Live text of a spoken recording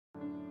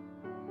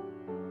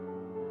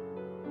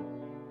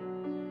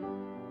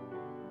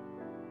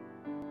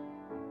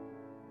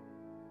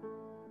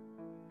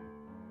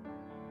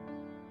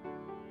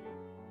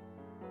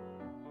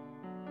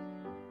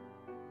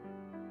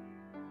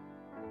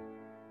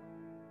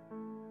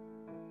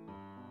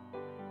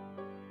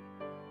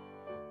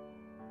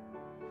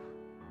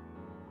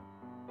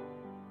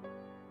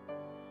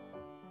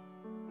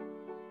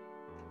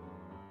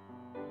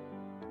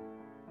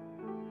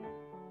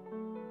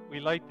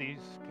light these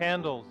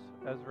candles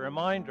as a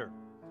reminder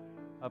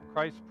of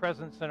Christ's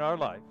presence in our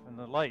life and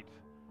the light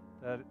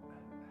that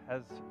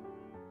has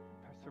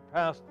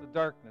surpassed the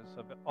darkness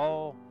of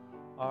all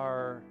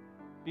our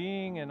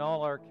being and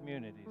all our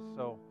communities.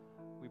 So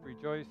we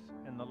rejoice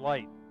in the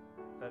light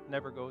that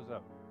never goes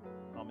out.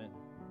 Amen.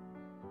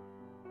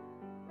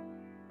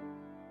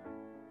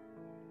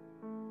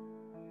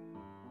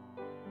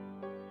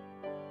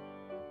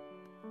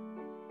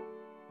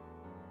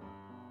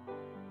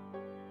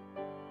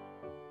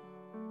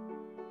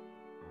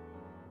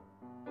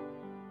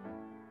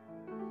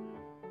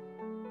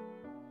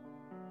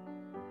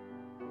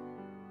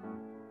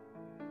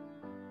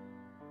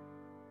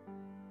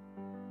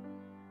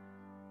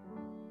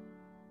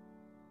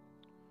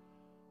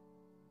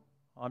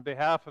 On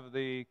behalf of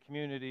the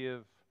community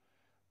of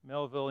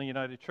Melville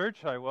United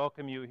Church, I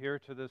welcome you here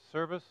to this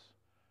service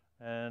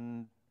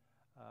and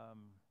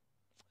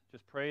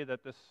just pray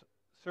that this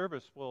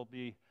service will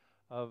be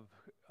of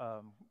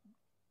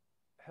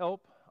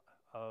help,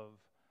 of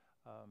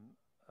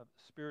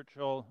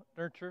spiritual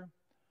nurture,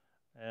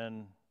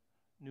 and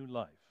new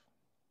life.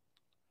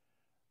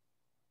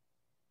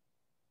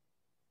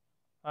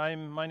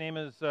 My name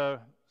is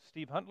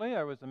Steve Huntley.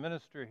 I was a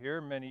minister here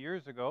many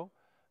years ago,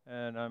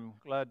 and I'm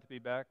glad to be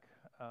back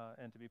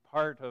and to be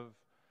part of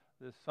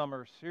this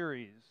summer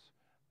series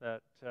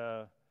that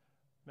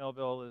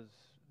Melville is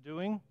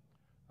doing.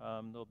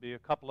 There'll be a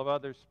couple of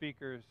other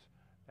speakers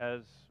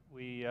as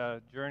we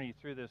journey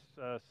through this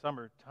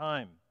summer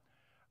time.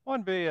 I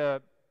want to be a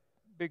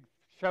big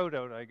shout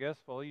out, I guess,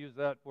 we'll use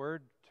that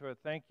word, to a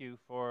thank you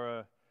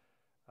for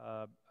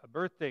a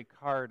birthday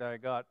card I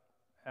got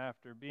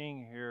after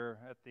being here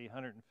at the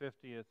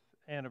 150th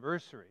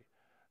anniversary.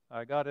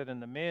 I got it in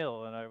the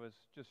mail, and I was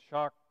just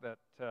shocked that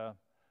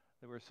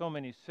there were so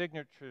many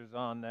signatures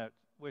on that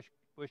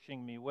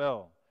wishing me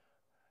well.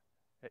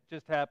 It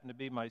just happened to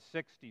be my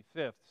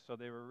 65th, so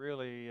they were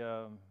really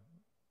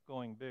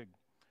going big.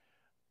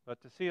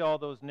 But to see all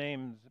those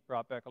names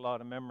brought back a lot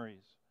of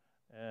memories,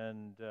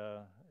 and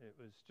it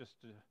was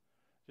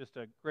just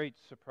a great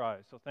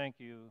surprise. So thank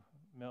you,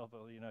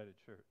 Melville United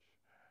Church.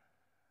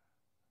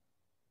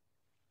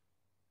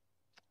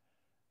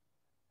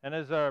 And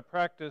as our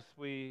practice,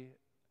 we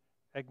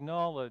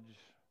acknowledge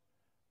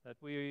that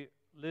we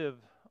live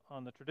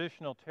on the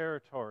traditional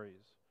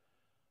territories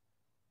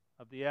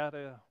of the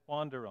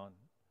Attawandaron,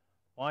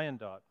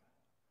 Wyandot,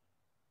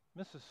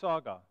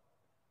 Mississauga,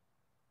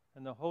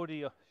 and the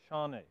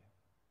Haudenosaunee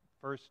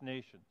First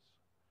Nations.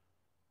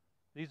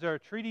 These are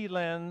treaty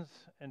lands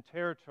and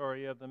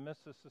territory of the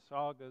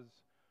Mississaugas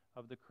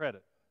of the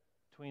Credit,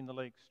 Between the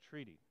Lakes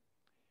Treaty.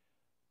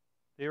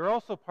 They are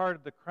also part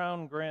of the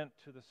Crown Grant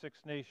to the Six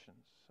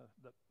Nations,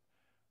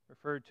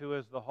 referred to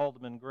as the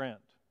Haldeman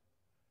Grant.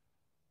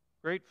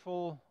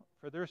 Grateful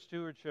for their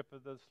stewardship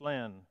of this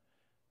land,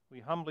 we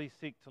humbly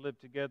seek to live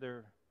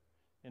together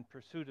in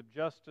pursuit of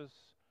justice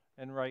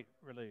and right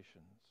relations.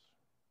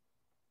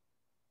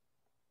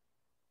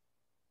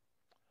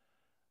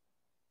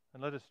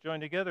 And let us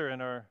join together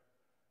in our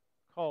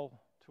call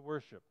to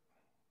worship.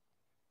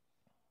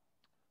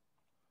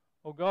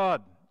 O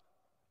God,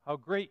 how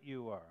great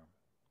you are.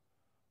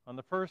 On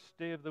the first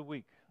day of the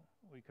week,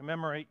 we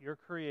commemorate your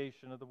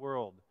creation of the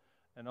world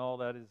and all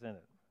that is in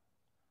it.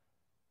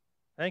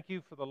 Thank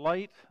you for the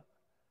light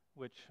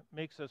which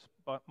makes us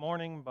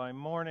morning by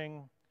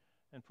morning,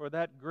 and for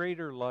that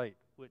greater light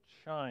which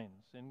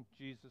shines in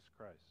Jesus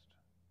Christ.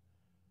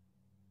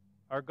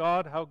 Our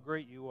God, how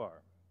great you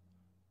are.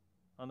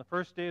 On the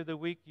first day of the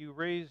week, you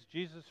raised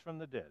Jesus from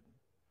the dead.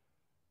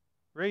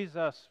 Raise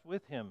us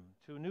with him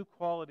to a new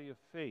quality of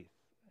faith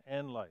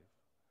and life.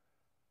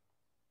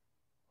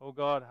 O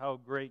God, how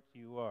great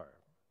you are.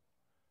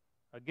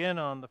 Again,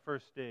 on the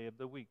first day of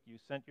the week, you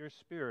sent your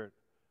Spirit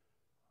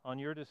on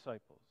your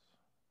disciples.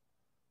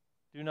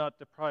 Do not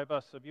deprive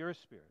us of your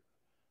Spirit,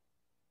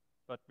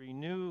 but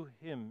renew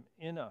him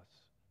in us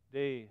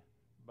day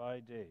by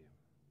day.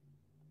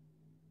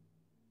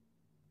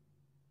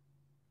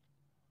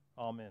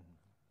 Amen.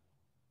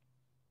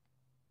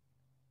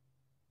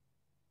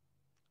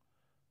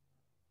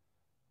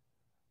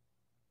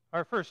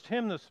 Our first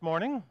hymn this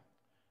morning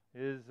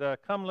is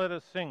Come Let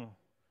Us Sing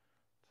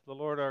to the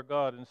Lord our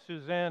God, and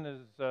Suzanne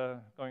is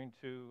going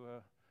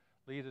to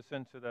lead us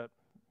into that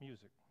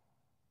music.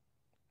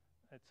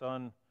 It's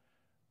on,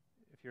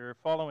 if you're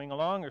following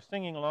along or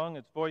singing along,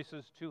 it's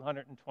Voices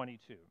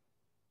 222.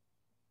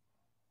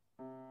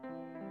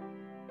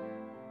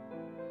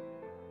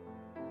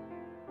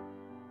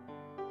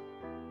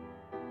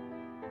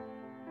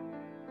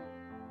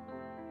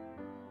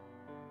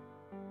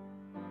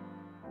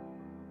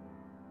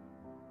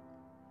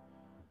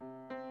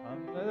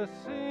 Let us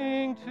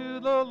sing to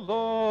the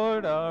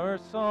Lord our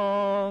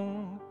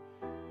song.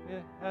 We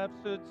have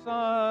stood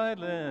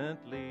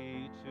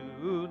silently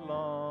too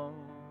long.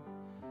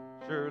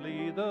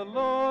 Surely the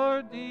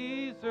Lord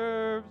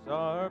deserves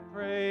our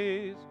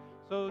praise,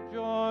 so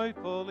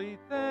joyfully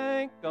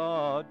thank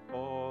God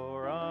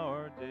for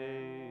our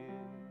days.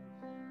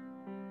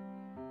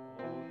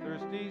 Oh,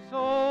 thirsty thirsty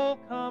soul,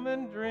 come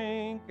and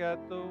drink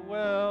at the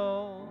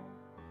well.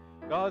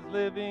 God's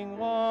living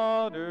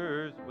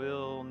waters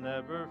will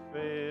never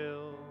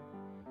fail.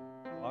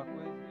 Walk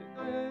with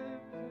your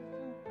lips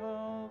and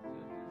calls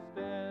to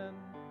stand,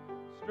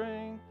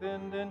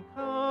 strengthened and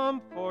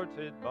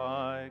comforted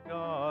by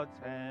God's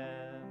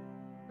hand.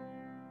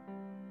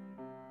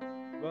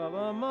 Dwell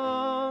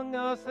among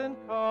us and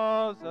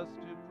cause us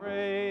to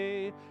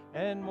pray,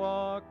 and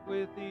walk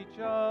with each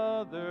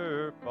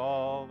other,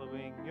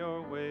 following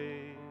your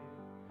way.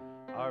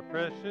 Our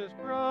precious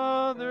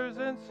brothers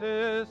and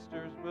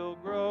sisters will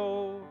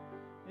grow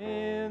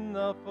in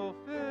the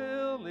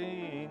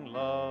fulfilling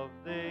love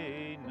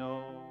they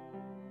know.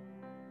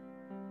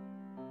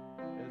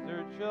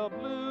 Desert shall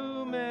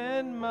bloom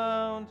and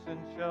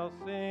mountains shall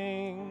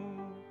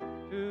sing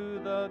to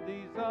the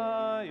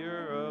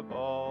desire of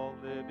all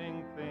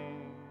living things.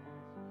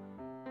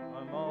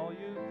 On all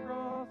you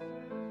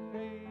crosses,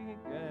 big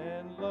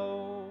and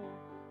low,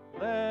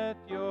 let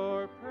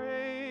your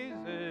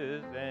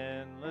praises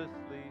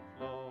endlessly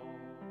flow.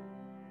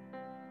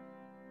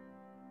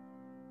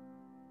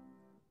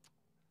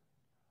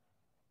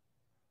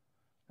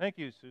 Thank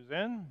you,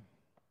 Suzanne.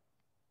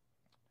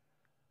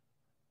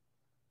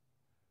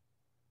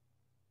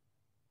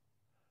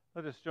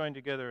 Let us join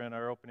together in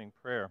our opening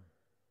prayer.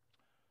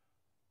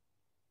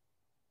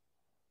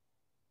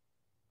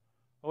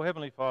 O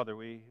Heavenly Father,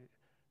 we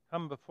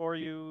come before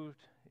you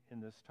in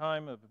this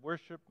time of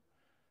worship,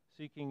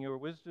 seeking your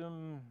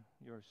wisdom,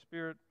 your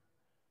spirit,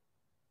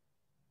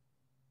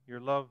 your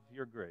love,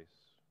 your grace.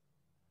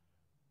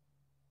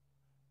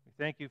 We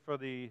thank you for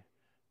the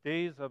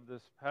days of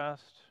this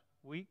past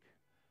week,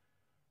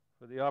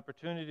 for the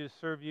opportunity to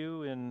serve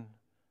you in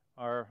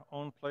our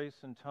own place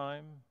and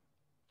time,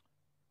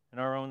 in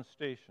our own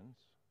stations.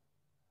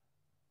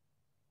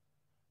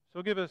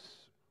 So give us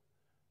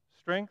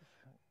strength,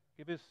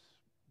 give us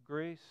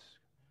grace,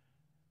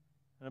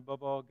 and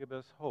above all, give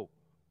us hope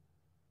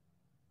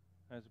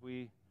as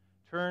we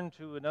turn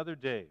to another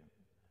day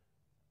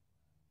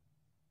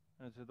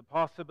and to the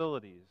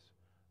possibilities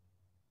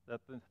that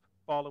the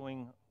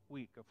following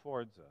week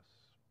affords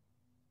us.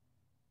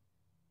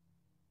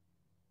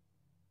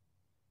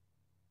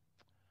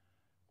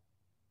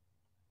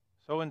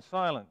 So in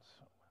silence,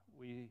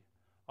 we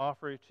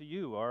offer to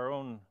you our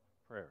own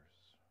prayers.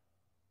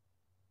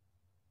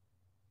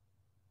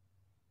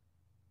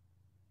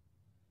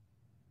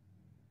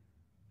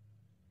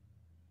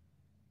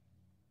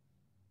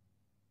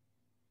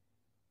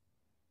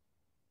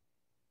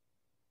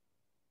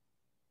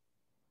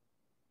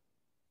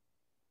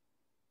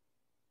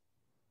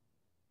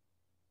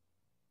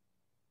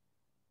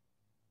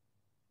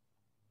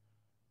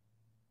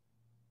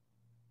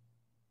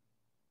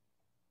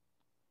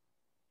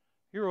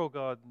 Hear, O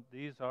God,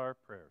 these are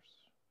prayers.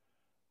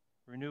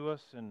 Renew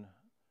us in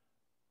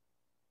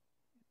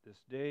this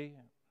day.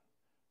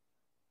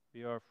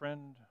 Be our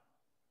friend,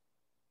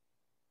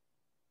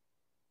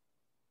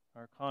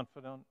 our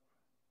confidant,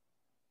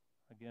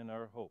 again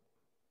our hope.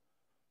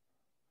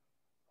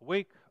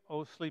 Awake,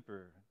 O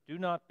sleeper, do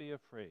not be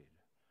afraid,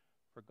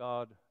 for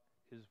God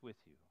is with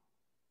you.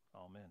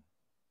 Amen.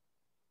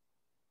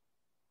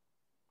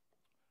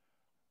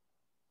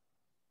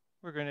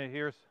 We're going to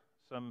hear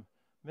some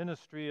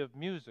ministry of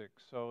music,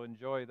 so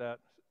enjoy that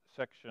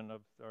section of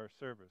our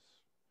service.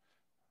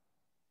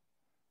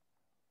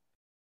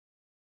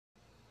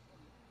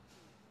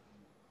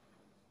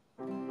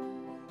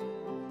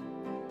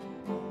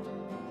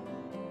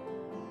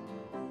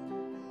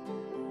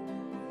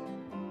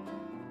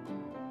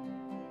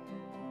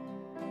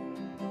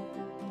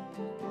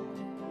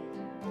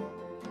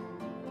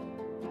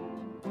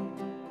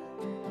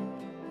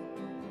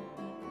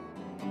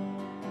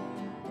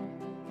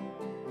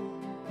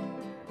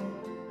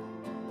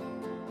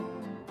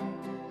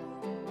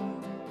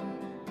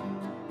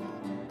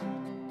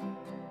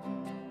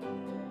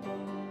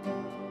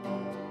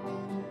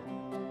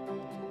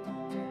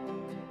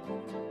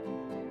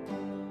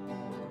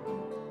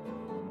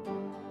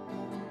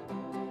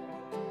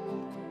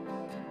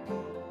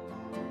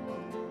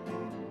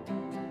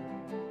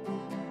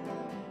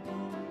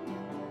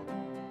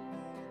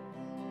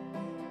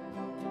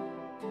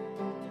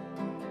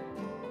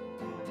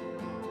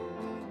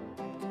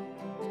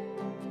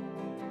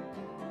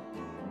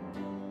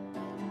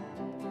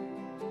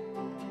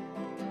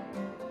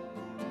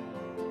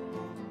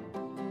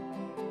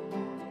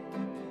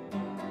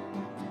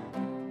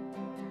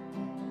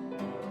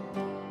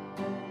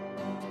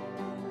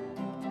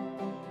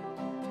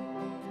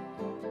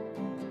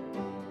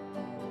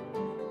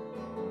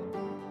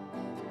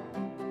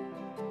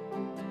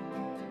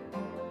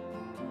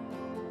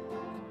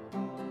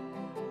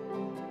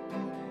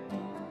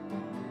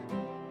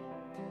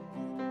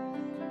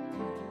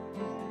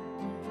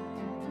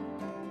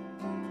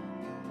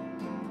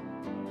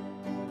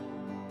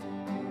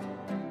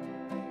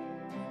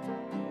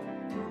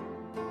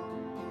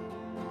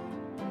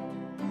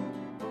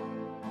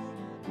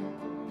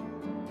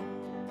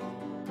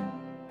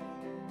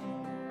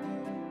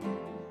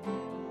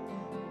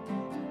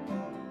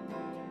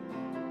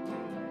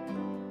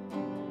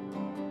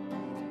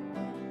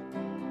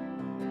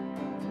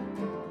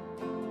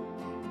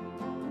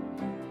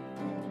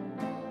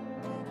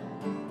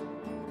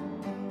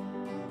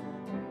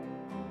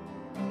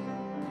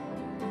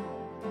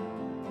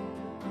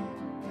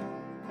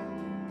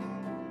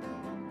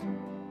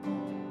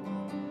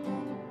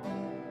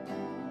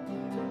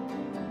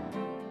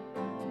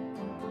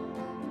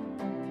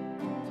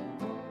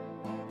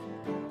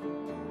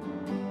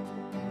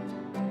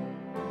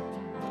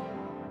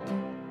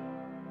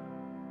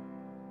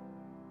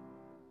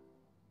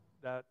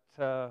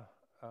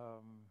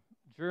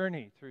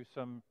 journey through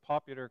some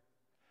popular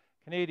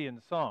Canadian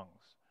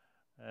songs.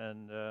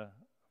 And of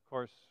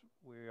course,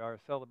 we are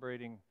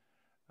celebrating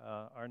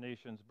our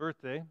nation's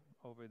birthday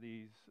over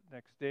these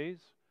next days,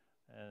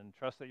 and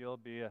trust that you'll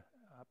be an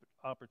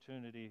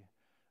opportunity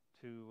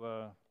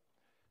to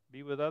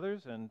be with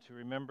others and to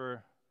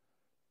remember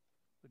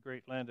the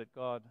great land that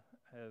God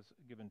has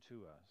given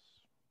to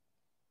us.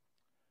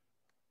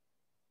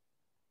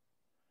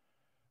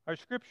 Our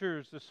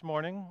scriptures this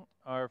morning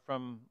are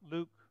from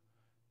Luke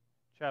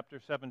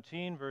chapter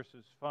 17,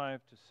 verses 5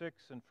 to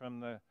 6, and from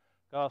the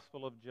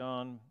Gospel of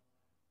John,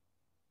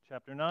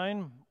 chapter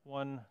 9,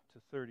 1 to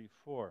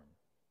 34.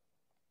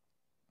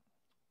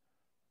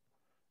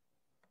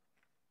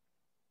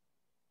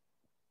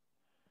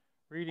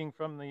 Reading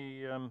from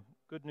the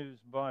Good News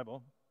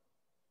Bible.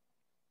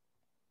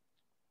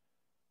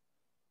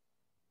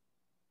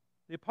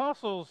 The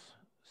apostles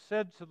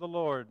said to the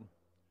Lord,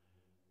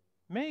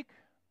 "Make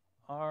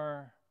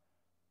our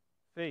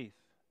faith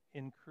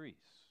increase."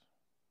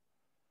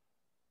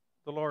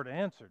 The Lord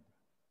answered,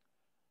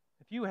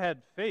 "If you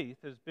had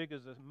faith as big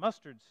as a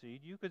mustard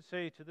seed, you could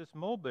say to this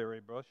mulberry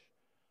bush,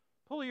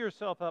 'Pull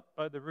yourself up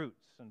by the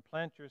roots and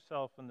plant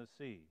yourself in the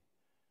sea,'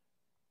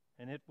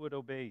 and it would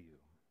obey you."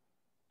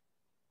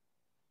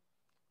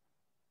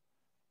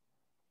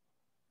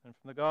 And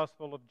from the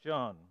Gospel of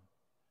John,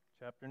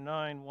 chapter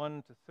 9,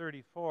 1 to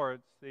 34,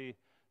 it's the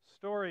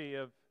story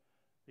of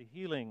the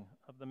healing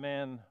of the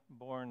man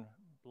born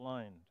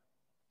blind.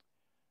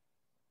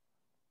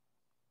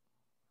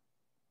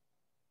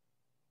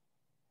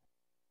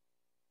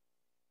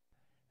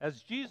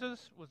 As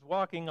Jesus was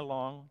walking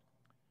along,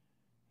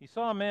 he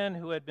saw a man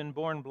who had been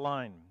born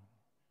blind.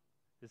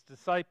 His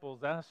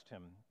disciples asked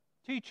him,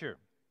 "Teacher,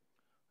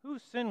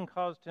 whose sin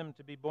caused him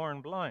to be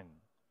born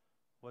blind?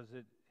 Was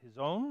it his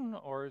own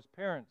or his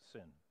parents'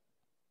 sin?"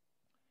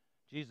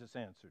 Jesus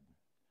answered,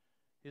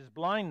 "His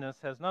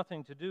blindness has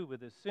nothing to do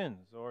with his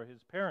sins or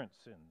his parents'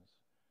 sins.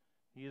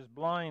 He is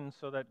blind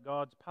so that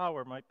God's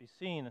power might be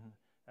seen and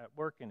at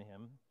work in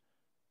him.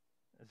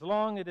 As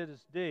long as it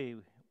is day,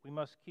 we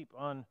must keep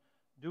on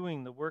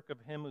doing the work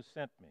of him who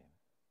sent me.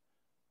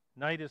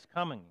 Night is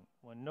coming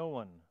when no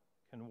one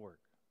can work.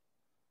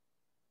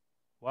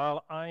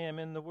 While I am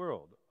in the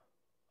world,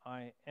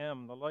 I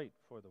am the light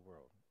for the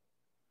world."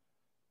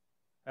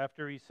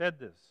 After he said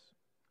this,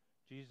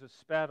 Jesus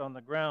spat on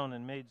the ground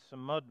and made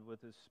some mud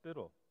with his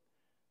spittle.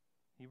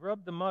 He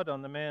rubbed the mud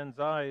on the man's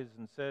eyes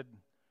and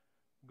said,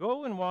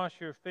 "Go and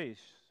wash your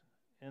face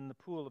in the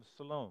pool of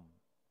Siloam."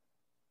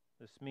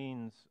 This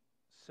means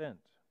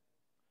sent.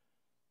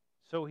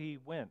 So he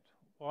went,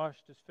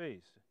 washed his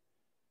face,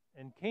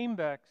 and came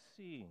back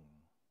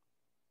seeing.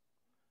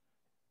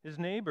 His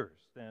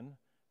neighbors, then,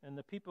 and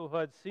the people who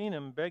had seen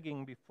him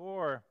begging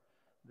before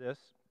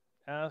this,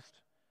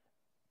 asked,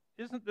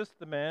 "Isn't this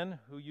the man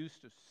who used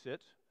to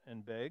sit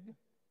and beg?"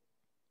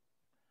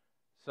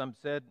 Some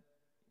said,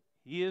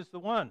 "He is the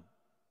one."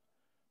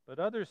 But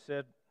others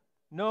said,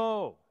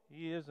 "No,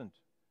 he isn't.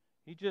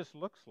 He just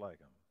looks like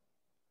him."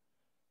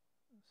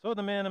 So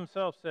the man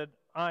himself said,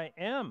 "I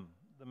am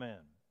the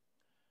man."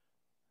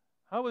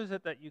 "How is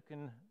it that you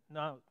can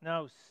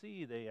now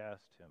see?" they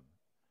asked him.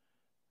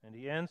 And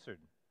he answered,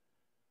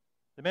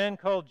 "The man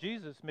called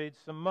Jesus made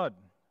some mud,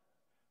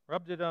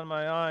 rubbed it on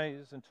my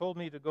eyes, and told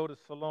me to go to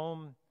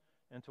Siloam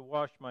and to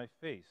wash my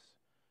face.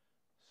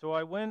 So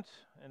I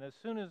went, and as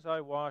soon as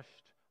I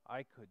washed,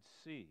 I could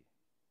see."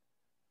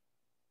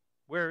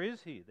 "Where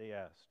is he?" they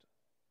asked.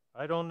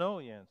 "I don't know,"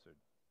 he answered.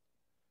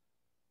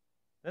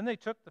 Then they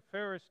took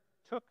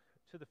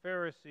to the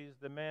Pharisees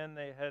the man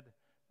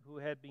who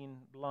had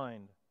been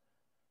blind,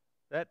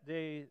 that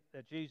day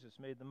that Jesus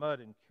made the mud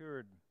and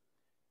cured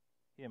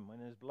him when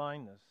his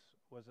blindness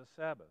was a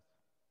Sabbath.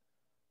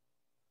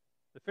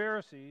 The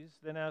Pharisees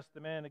then asked the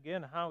man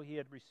again how he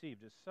had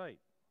received his sight.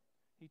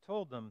 He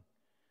told them,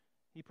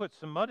 "He put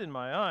some mud in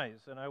my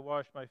eyes, and I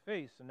washed my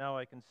face, and now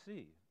I can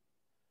see."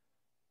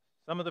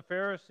 Some of the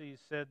Pharisees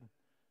said,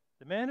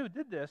 "The man who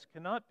did this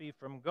cannot be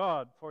from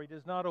God, for he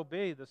does not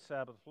obey the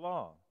Sabbath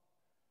law."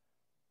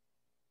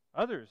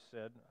 Others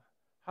said,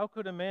 "How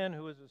could a man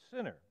who is a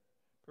sinner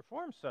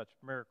perform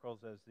such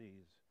miracles as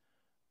these?"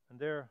 And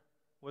there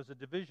was a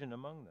division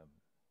among them.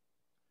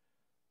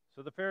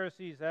 So the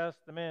Pharisees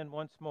asked the man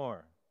once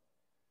more,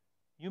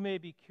 "You may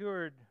be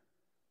cured.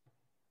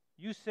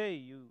 You say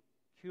you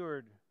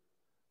cured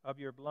of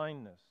your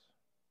blindness.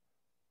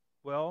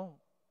 Well,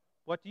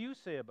 what do you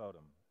say about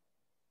him?"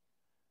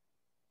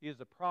 "He is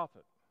a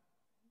prophet,"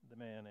 the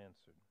man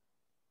answered.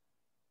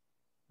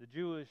 The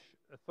Jewish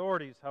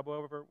authorities,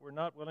 however, were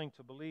not willing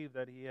to believe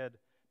that he had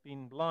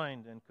been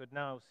blind and could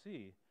now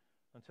see,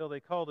 until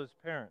they called his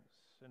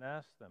parents and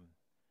asked them,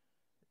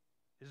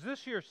 "Is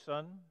this your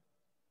son?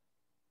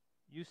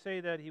 You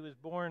say that he was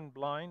born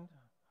blind.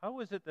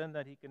 How is it then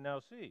that he can now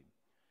see?"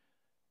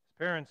 His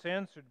parents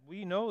answered,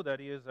 "We know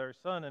that he is our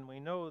son, and we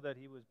know that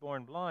he was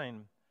born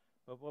blind,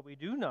 but what we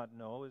do not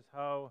know is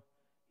how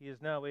he is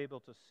now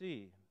able to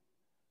see.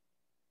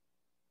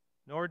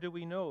 Nor do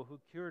we know who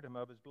cured him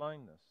of his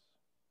blindness.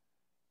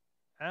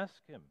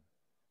 Ask him."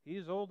 He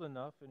is old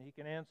enough and he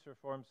can answer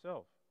for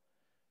himself."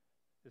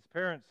 His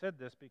parents said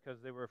this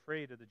because they were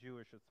afraid of the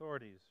Jewish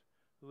authorities,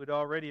 who had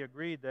already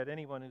agreed that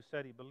anyone who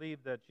said he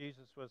believed that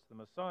Jesus was the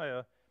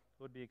Messiah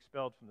would be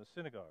expelled from the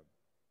synagogue.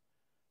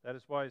 That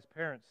is why his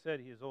parents said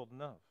he is old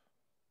enough.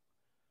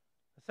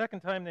 The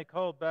second time they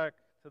called back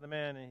to the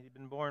man, and he'd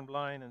been born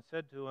blind, and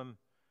said to him,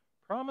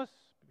 "Promise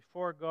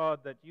before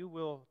God that you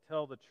will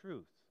tell the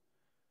truth.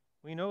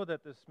 We know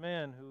that this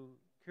man who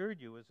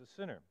cured you is a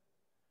sinner."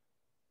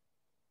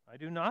 "I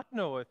do not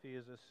know if he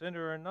is a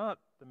sinner or not,"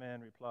 the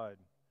man replied.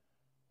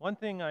 "One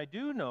thing I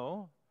do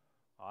know,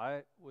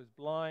 I was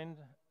blind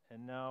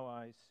and now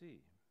I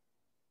see."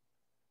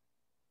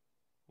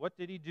 "What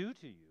did he do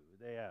to you?"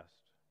 they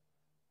asked.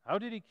 "How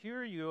did he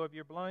cure you of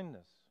your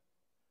blindness?"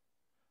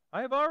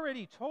 "I have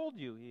already told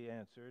you," he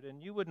answered,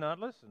 "and you would not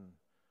listen.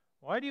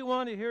 Why do you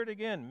want to hear it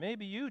again?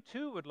 Maybe you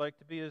too would like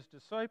to be his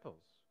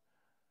disciples."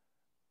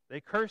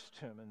 They cursed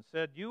him and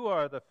said, "You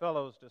are the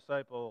fellow's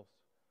disciples,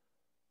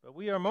 but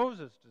we are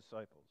Moses'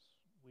 disciples.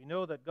 We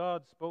know that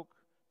God spoke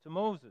to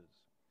Moses.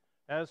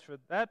 As for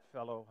that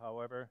fellow,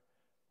 however,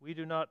 we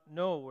do not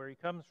know where he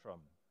comes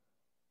from."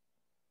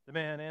 The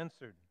man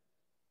answered,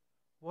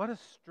 "What a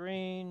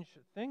strange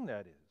thing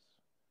that is.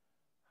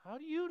 How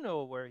do you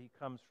know where he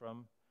comes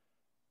from?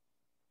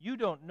 You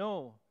don't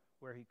know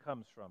where he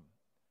comes from,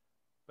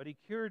 but he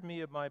cured me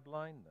of my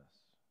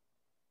blindness.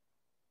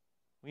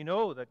 We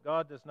know that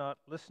God does not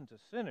listen to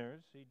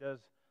sinners. He does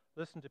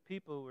listen to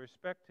people who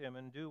respect him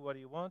and do what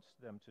he wants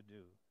them to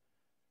do.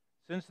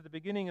 Since the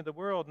beginning of the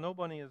world,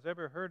 nobody has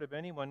ever heard of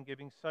anyone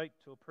giving sight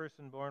to a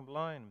person born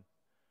blind.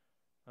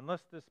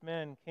 Unless this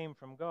man came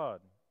from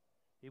God,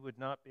 he would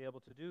not be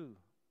able to do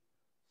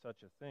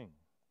such a thing."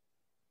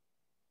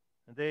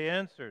 And they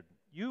answered,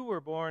 "You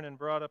were born and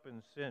brought up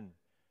in sin,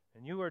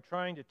 and you are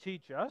trying to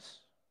teach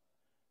us?"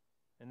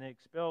 And they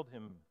expelled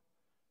him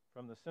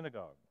from the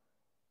synagogue.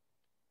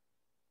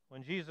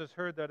 When Jesus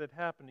heard that it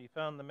happened, he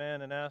found the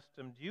man and asked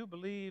him, "Do you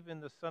believe in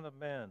the Son of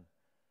Man?"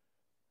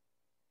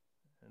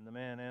 And the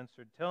man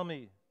answered, "Tell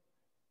me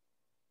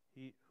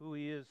who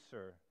he is,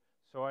 sir,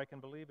 so I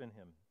can believe in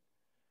him."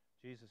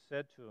 Jesus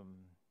said to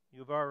him, "You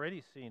have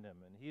already seen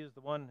him, and he is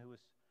the one who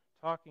is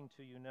talking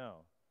to you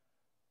now."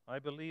 "I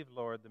believe,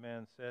 Lord," the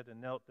man said, and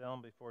knelt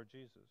down before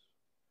Jesus.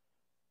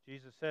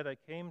 Jesus said, "I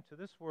came to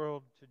this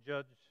world to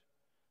judge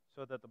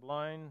so that the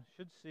blind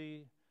should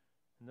see,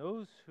 and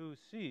those who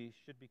see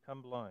should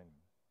become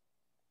blind."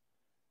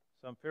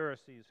 Some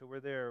Pharisees who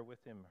were there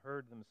with him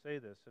heard them say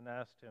this and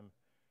asked him,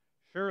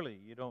 "Surely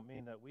you don't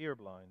mean that we are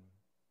blind?"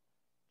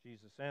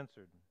 Jesus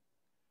answered,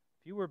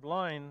 "If you were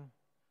blind,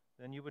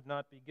 then you would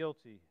not be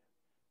guilty.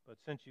 But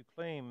since you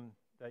claim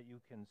that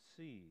you can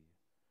see,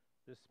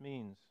 this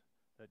means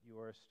that you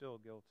are still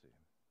guilty."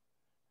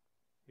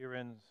 Here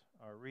ends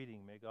our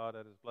reading. May God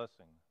add his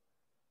blessing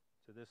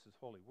to this his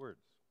holy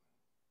words.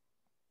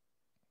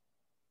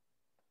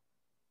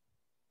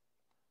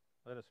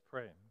 Let us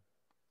pray.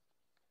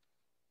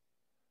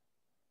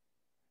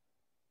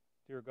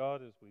 Dear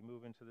God, as we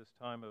move into this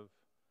time of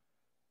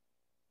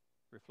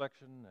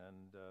reflection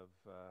and of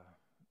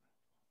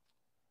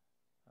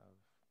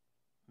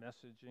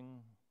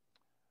messaging,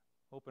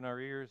 open our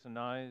ears and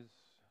eyes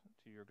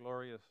to your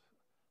glorious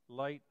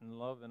light and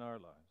love in our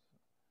lives.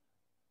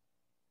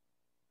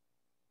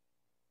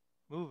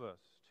 Move us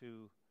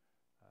to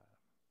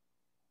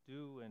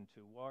do and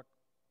to walk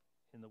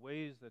in the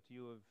ways that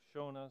you have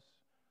shown us.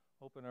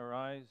 Open our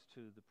eyes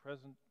to the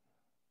present.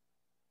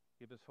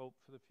 Give us hope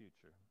for the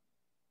future.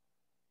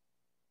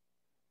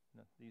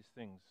 These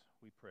things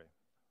we pray.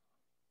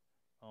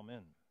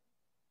 Amen.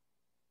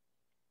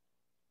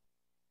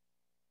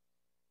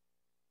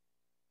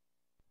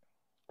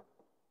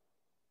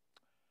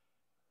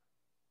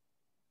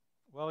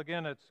 Well,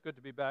 again, it's good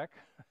to be back.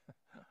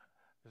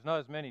 There's not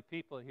as many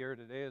people here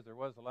today as there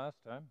was the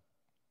last time,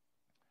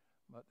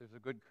 but there's a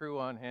good crew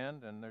on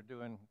hand, and they're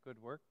doing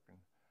good work. And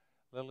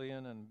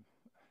Lillian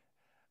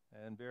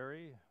and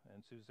Barry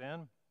and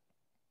Suzanne.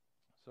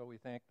 So we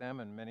thank them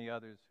and many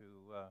others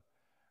who are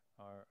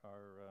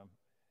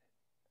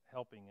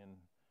helping in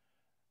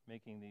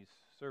making these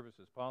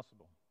services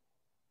possible.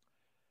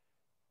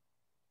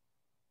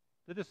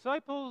 The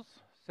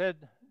disciples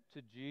said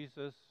to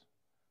Jesus,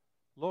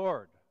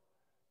 "Lord,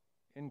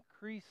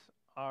 increase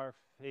our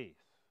faith."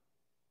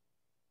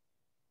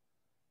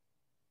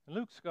 In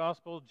Luke's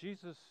gospel,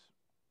 Jesus'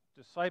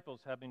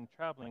 disciples have been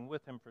traveling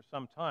with him for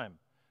some time.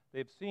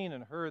 They've seen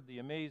and heard the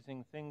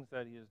amazing things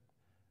and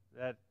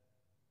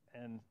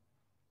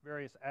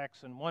various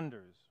acts and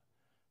wonders.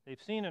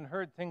 They've seen and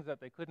heard things that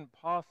they couldn't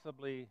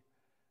possibly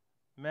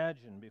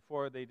imagine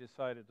before they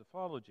decided to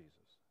follow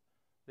Jesus.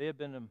 They have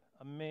been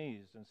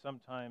amazed and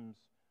sometimes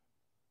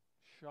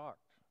shocked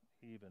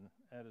even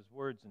at his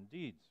words and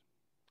deeds.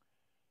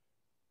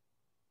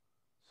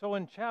 So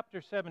in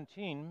chapter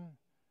 17,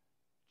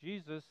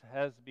 Jesus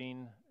has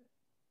been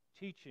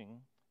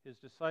teaching his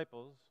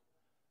disciples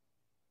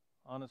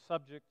on the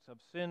subjects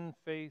of sin,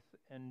 faith,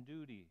 and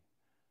duty,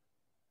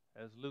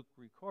 as Luke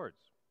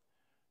records.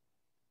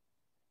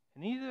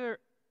 And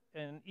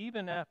and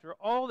even after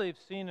all they've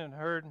seen and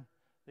heard,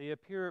 they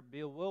appear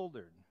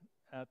bewildered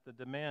at the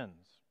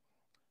demands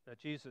that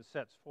Jesus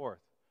sets forth.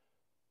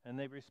 And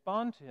they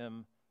respond to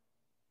him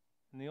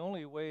in the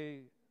only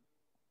way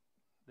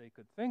they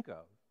could think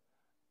of: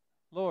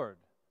 Lord,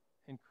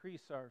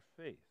 increase our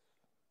faith.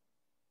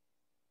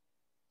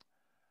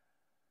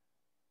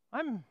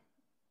 I'm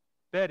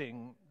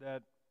betting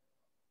that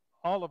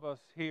all of us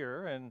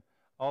here and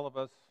all of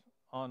us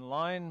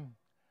online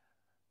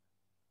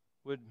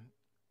would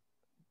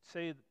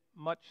say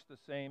much the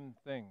same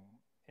thing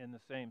in the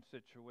same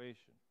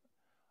situation.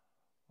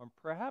 Or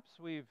perhaps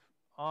we've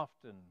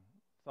often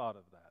thought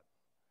of that.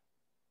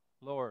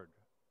 Lord,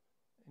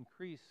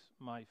 increase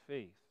my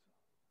faith.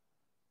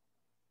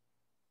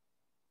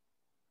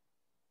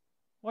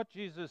 What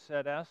Jesus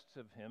had asked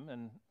of him,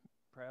 and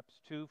perhaps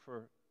too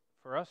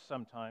for us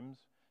sometimes,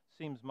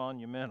 seems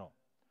monumental.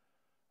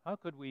 How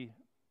could we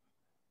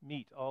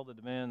meet all the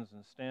demands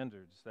and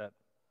standards that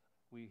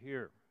we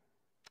hear?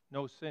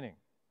 No sinning.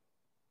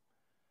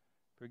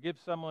 Forgive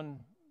someone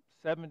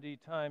 70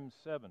 times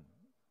 7,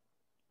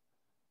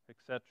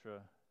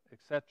 etc.,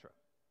 etc.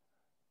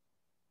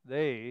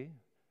 They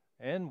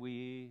and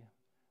we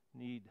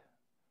need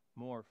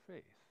more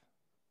faith.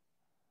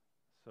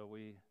 So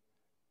we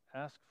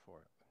ask for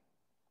it.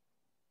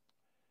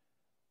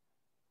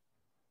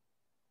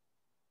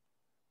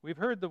 We've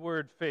heard the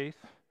word faith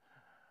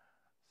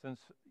since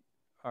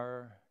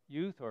our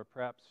youth, or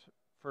perhaps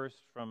first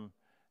from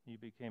you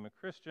became a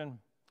Christian.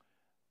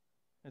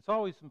 It's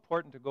always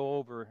important to go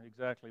over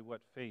exactly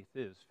what faith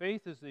is.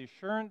 Faith is the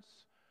assurance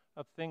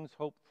of things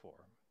hoped for,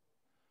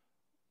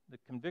 the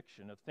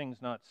conviction of things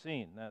not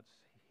seen. That's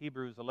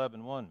Hebrews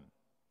 11:1.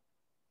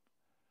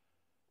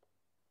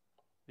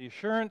 The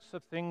assurance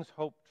of things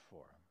hoped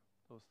for,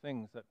 those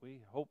things that we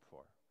hope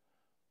for,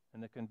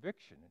 and the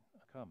conviction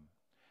come.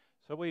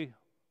 So we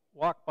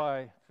walk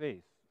by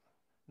faith,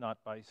 not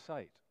by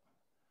sight.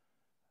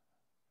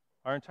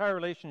 Our entire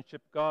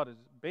relationship with God is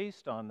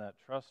based on that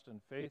trust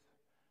and faith.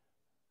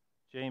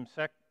 James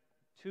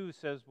 2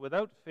 says,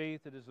 without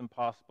faith it is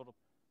impossible to...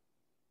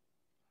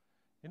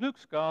 In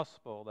Luke's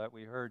gospel that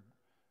we heard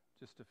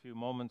just a few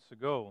moments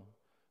ago,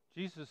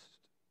 Jesus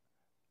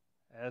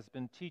has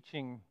been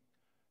taking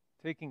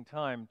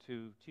time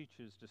to teach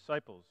his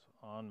disciples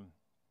on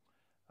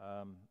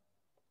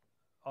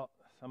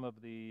some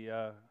of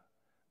the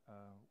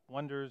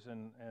wonders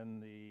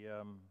and the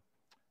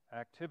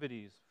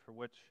activities for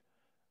which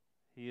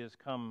he has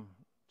come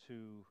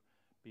to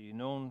be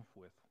known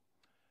with.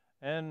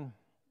 And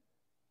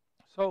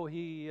so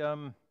he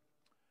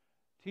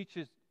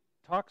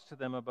talks to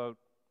them about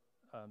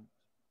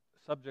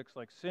subjects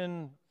like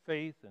sin,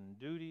 faith, and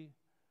duty.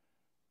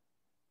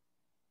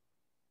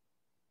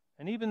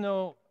 And even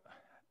though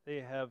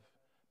they have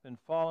been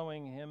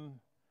following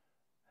him,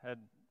 had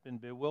been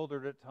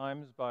bewildered at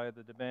times by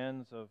the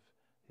demands of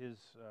his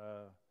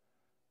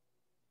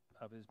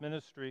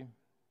ministry,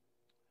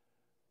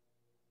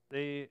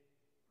 they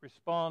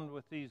respond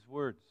with these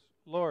words: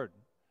 Lord,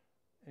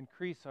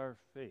 increase our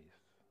faith.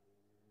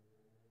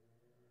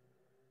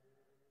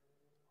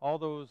 All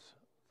those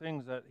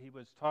things that he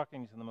was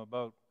talking to them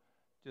about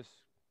just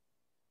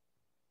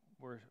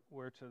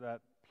were to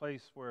that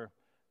place where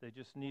they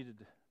just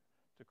needed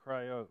to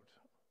cry out.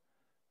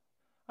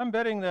 I'm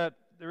betting that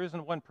there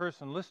isn't one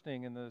person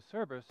listening in the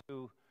service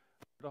who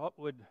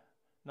would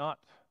not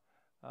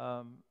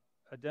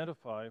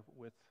identify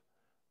with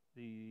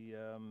the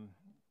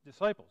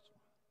disciples.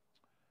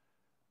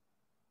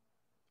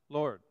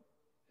 Lord,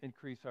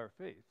 increase our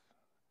faith.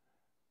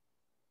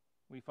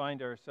 We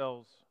find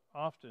ourselves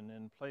often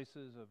in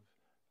places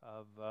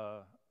of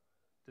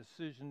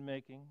decision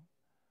making,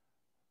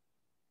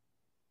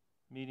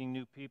 meeting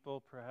new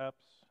people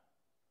perhaps,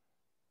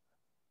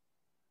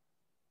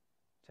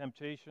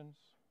 temptations,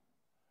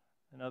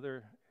 and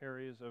other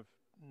areas of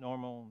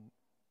normal,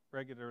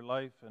 regular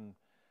life, and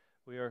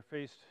we are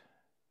faced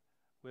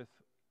with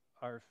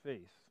our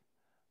faith.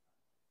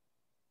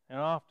 And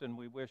often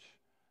we wish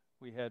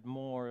we had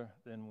more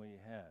than we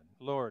had.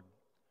 Lord,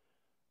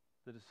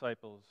 the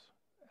disciples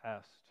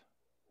asked,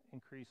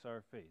 increase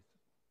our faith.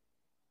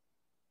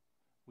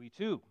 We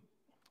too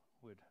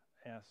would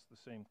ask the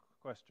same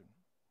question.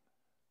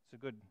 It's a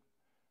good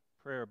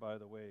prayer, by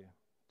the way,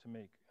 to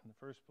make in the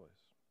first place.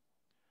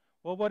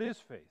 Well, what is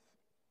faith?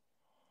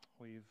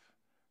 We've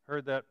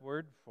heard that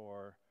word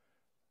for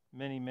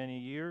many, many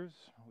years.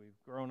 We've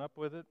grown up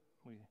with it.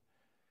 We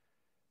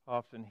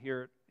often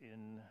hear it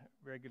in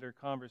regular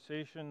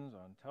conversations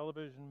on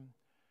television.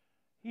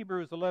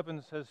 Hebrews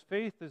 11 says,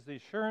 faith is the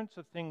assurance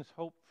of things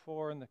hoped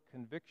for and the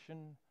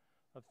conviction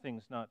of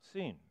things not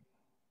seen.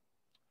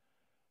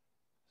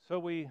 So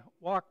we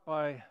walk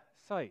by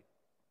sight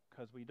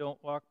because we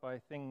don't walk by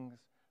things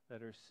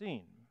that are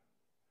seen,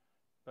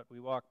 but we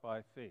walk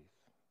by faith.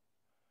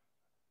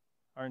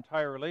 Our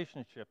entire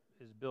relationship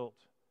is built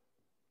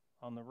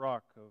on the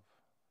rock of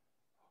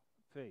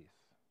faith,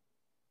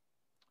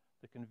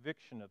 the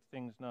conviction of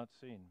things not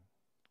seen.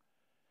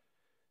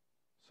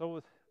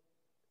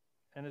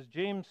 And as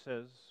James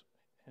says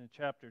in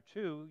chapter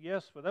 2,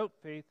 yes, without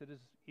faith it is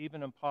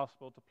even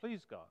impossible to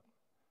please God.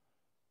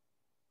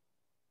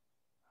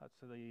 That's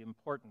the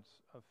importance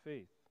of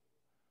faith.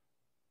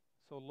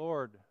 So,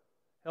 Lord,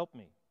 help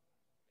me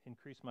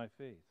increase my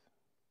faith.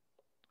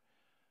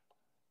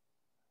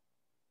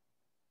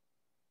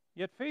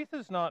 Yet faith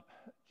is not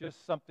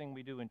just something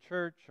we do in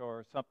church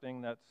or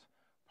something that's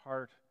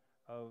part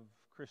of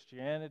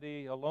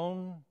Christianity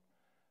alone.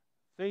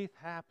 Faith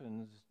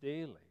happens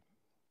daily.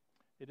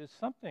 It is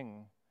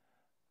something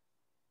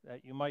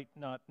that you might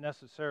not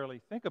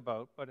necessarily think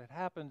about, but it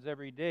happens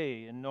every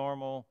day in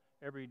normal,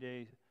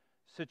 everyday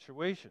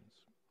situations.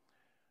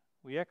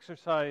 We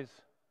exercise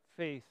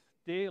faith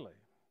daily,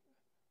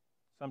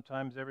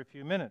 sometimes every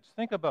few minutes.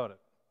 Think about it.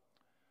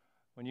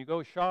 When you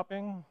go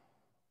shopping,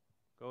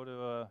 go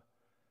to a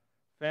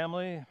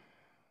family,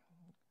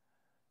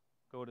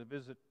 go to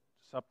visit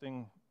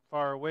something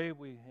far away,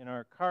 in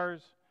our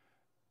cars,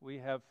 we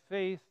have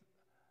faith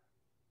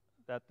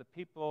that the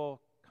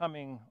people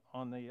coming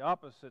on the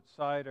opposite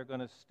side are going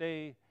to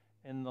stay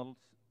in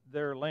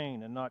their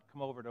lane and not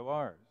come over to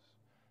ours.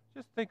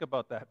 Just think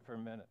about that for a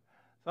minute.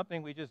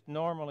 Something we just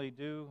normally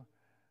do,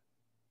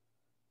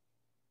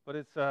 but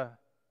it's an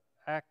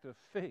act of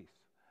faith.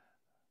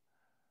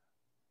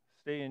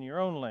 Stay in your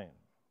own lane,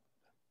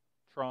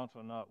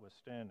 Toronto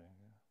notwithstanding.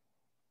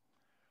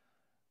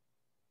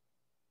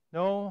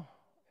 No,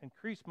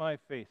 increase my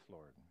faith,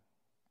 Lord.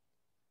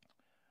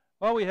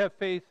 Well, we have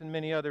faith in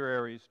many other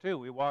areas too.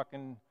 We walk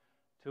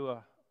into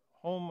a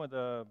home with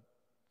a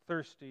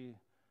thirsty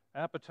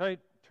appetite,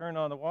 turn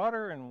on the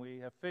water, and we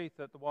have faith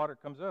that the water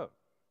comes out,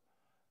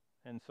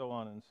 and so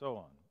on and so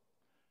on.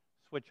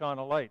 Switch on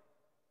a light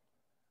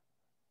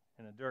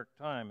in a dark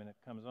time, and it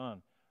comes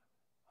on.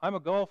 I'm a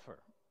golfer,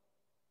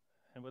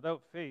 and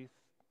without faith,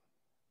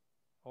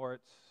 or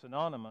it's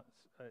synonymous,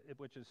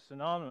 which is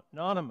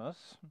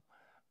synonymous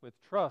with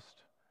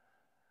trust,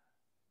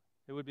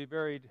 it would be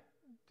very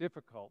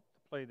difficult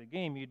to play the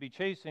game. You'd be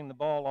chasing the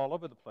ball all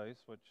over the place,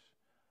 which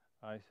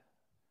I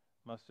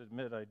must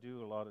admit I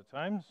do a lot of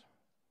times.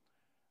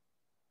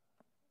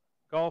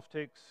 Golf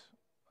takes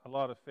a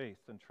lot of faith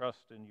and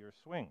trust in your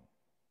swing.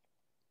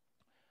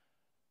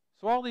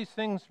 So all these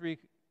things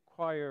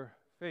require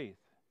faith,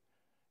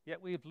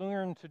 yet we've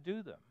learned to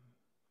do them,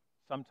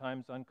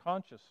 sometimes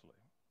unconsciously.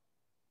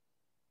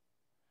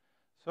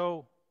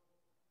 So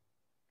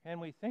can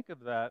we think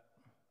of that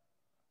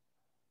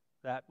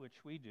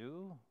which we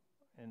do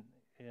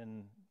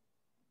in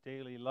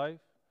daily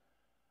life,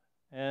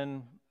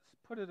 and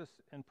put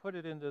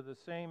it into the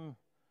same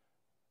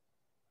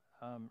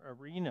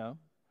arena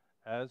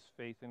as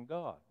faith in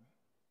God?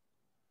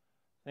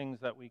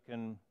 Things that we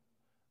can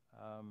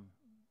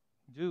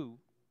do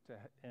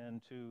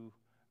to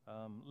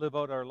live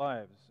out our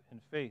lives in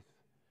faith,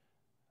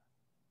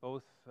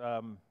 both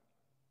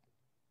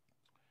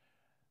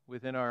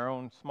within our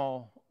own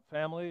small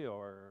family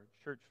or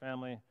church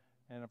family,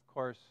 and of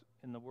course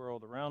in the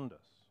world around us.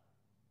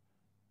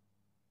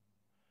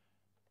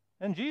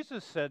 And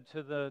Jesus said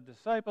to the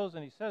disciples,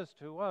 and he says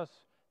to us,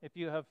 if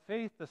you have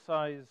faith the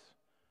size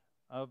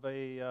of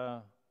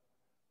a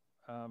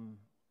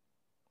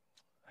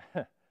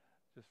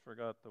just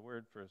forgot the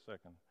word for a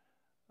second.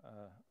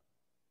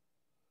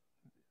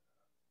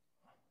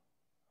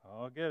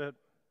 I'll get it.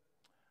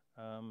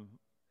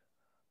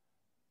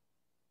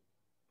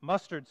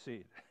 Mustard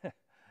seed.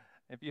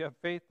 If you have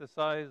faith the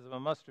size of a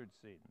mustard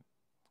seed,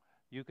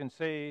 you can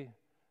say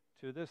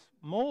to this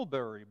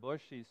mulberry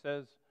bush, he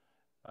says,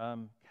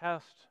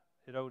 cast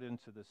it out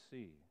into the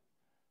sea.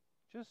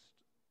 Just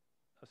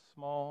a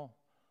small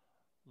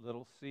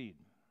little seed.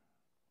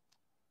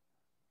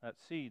 That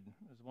seed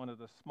is one of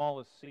the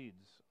smallest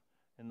seeds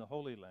in the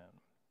Holy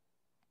Land.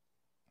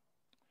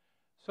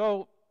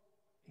 So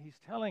he's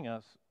telling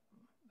us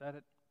that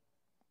it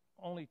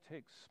only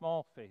takes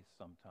small faith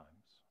sometimes.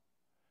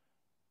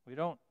 We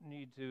don't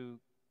need to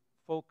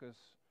focus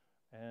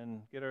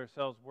and get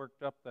ourselves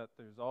worked up that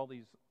there's all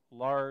these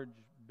large,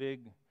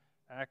 big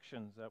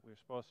actions that we're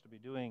supposed to be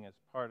doing as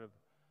part of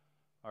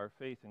our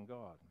faith in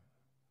God.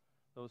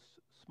 Those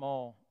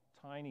small,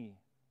 tiny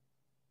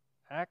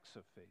acts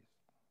of faith.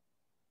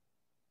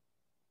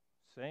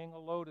 Saying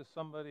hello to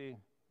somebody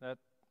that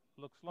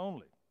looks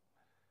lonely.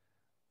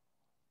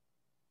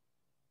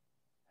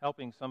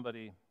 Helping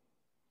somebody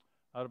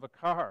out of a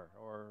car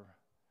or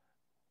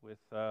with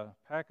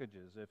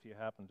packages if you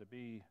happen to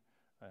be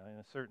in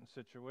a certain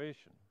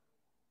situation.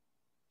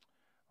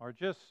 Or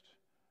just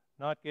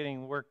not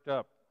getting worked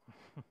up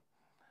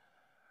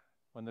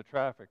when the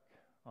traffic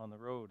on the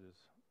road is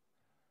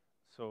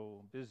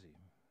so busy.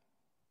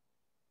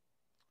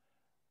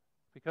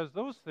 Because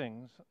those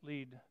things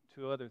lead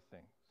to other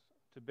things,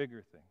 to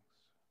bigger things.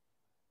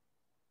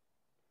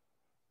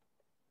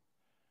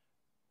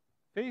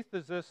 Faith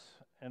is this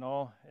and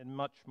all and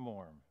much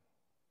more.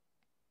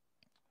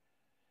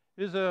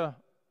 It is an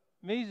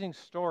amazing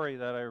story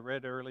that I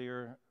read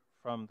earlier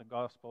from the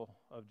Gospel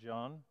of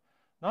John,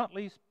 not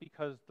least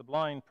because the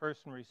blind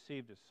person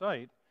received his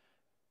sight.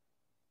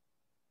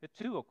 It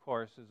too, of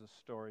course, is a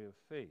story of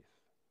faith,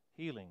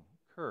 healing,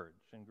 courage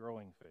and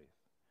growing faith.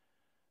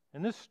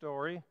 In this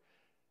story,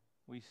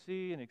 we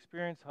see and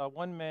experience how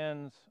one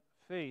man's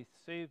faith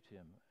saved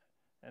him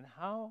and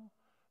how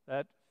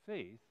that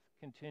faith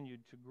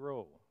continued to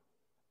grow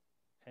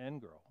and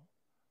grow.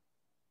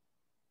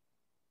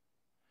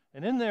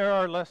 And in there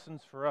are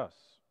lessons for us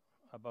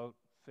about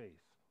faith,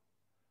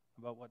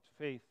 about what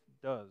faith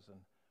does and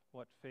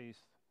what faith,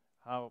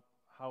 how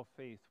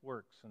faith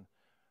works. And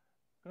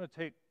I'm going to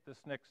take this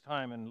next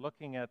time in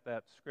looking at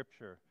that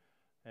scripture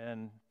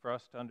and for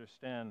us to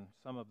understand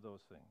some of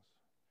those things.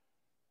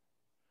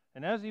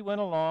 And as he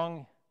went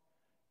along,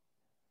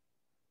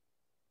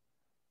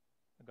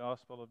 the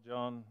Gospel of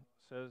John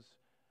says,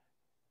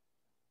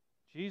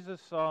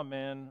 Jesus saw a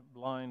man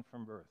blind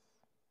from birth.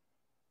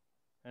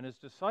 And his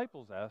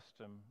disciples asked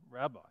him,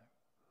 Rabbi,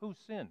 who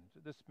sinned,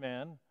 this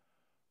man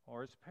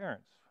or his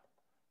parents,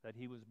 that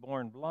he was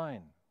born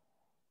blind?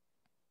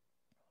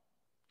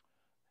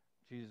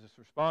 Jesus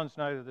responds,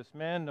 neither this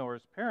man nor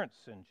his parents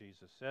sinned,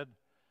 Jesus said,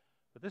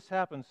 but this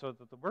happened so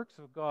that the works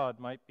of God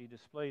might be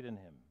displayed in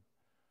him.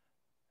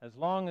 As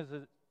long as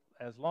it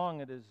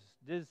is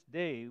this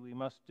day, we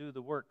must do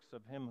the works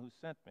of him who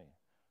sent me.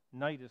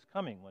 Night is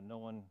coming when no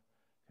one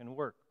can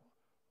work.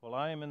 While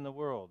I am in the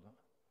world,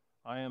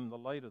 I am the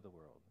light of the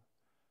world.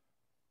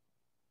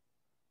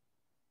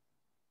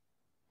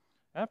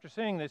 After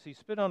saying this, he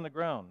spit on the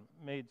ground,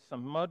 made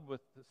some mud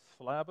with the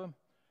saliva,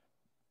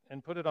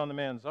 and put it on the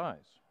man's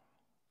eyes.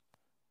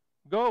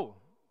 Go,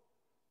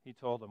 he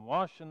told him,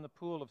 wash in the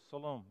pool of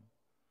Siloam.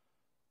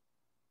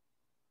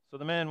 So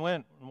the man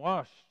went and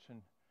washed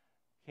and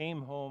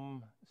came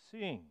home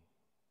seeing.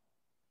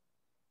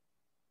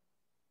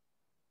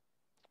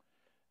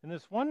 In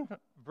this one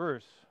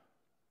verse,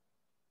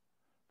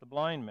 the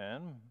blind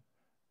man,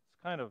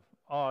 it's kind of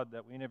odd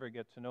that we never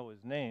get to know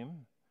his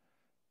name,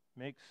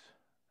 makes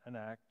an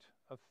act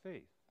of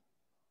faith.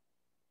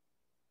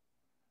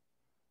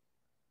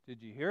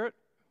 Did you hear it?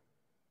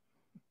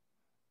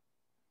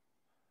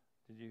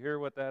 Did you hear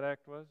what that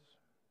act was?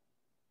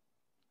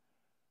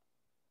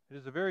 It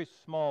is a very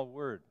small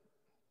word,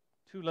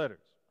 2 letters,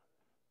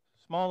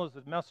 small as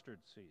a mustard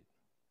seed.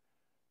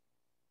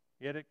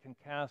 Yet it can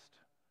cast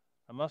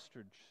a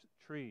mustard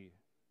tree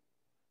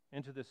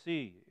into the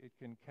sea. It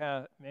can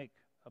make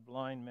a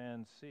blind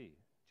man see.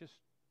 Just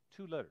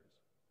 2 letters.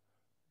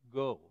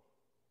 Go.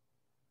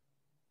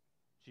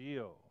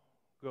 G-O.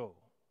 Go.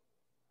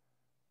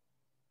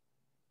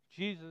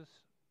 Jesus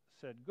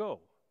said, go,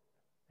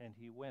 and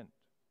he went.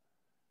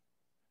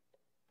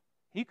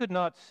 He could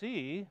not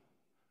see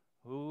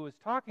who was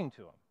talking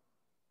to him.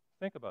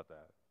 Think about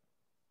that.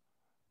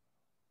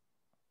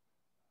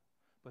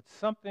 But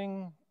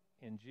something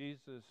in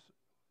Jesus'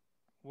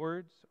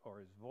 words or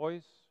his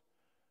voice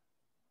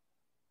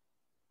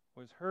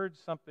was heard,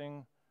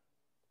 something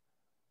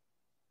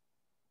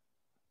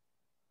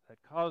that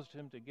caused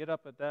him to get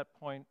up at that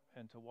point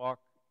and to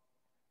walk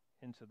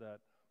into that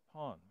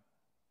pond.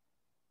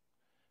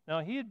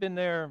 Now, he had been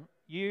there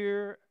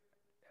year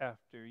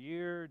after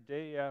year,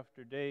 day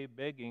after day,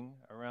 begging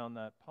around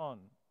that pond,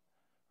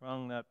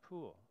 around that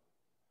pool.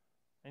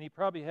 And he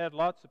probably had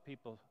lots of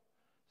people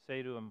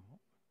say to him,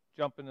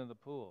 jump into the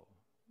pool,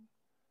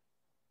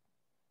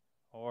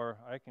 or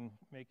I can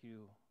make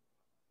you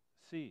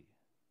see.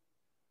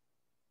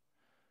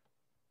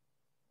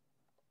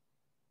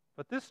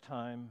 But this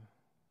time,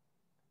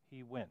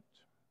 he went.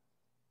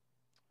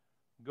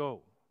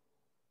 Go.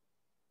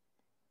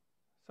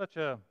 Such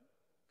a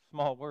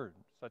small word,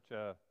 such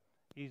a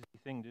easy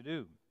thing to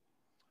do.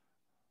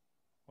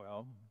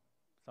 Well,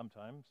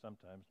 sometimes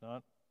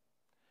not.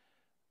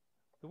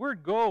 The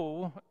word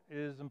go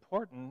is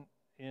important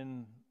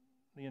in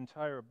the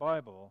entire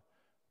Bible.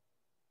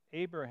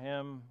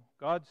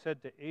 God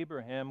said to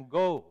Abraham,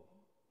 go,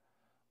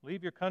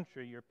 leave your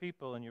country, your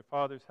people, and your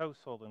father's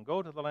household, and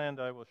go to the land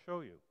I will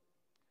show you.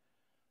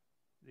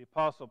 The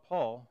Apostle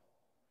Paul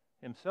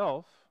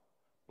himself,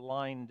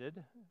 blinded,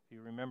 if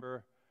you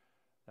remember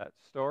that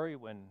story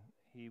when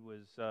he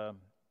was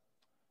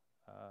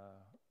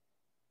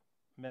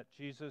met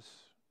Jesus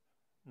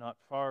not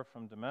far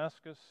from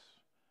Damascus,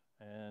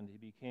 and he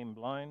became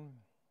blind.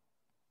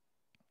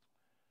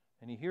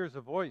 And he hears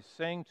a voice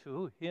saying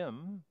to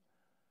him,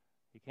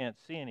 he can't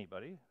see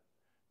anybody,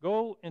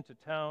 go into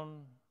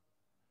town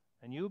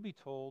and you'll be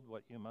told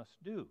what you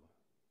must do.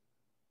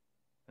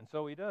 And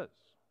so he does.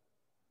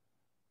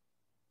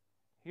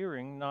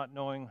 Hearing, not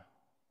knowing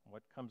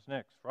what comes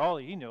next. For all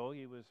he knew,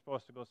 he was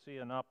supposed to go see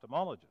an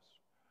ophthalmologist.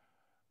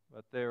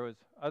 But there was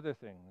other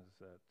things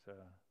that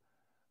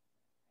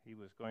he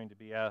was going to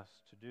be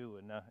asked to do.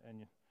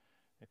 And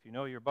if you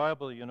know your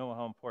Bible, you know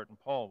how important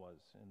Paul was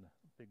in the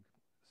big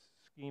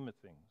scheme of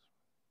things.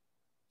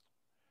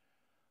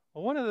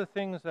 Well, one of the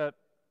things that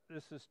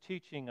this is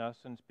teaching us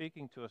and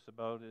speaking to us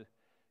about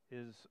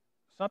is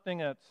something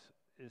that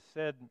is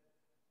said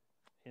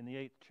in the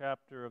 8th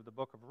chapter of the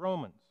book of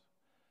Romans.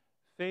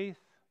 Faith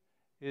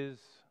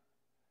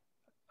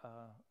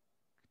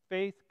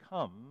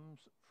comes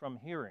from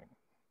hearing.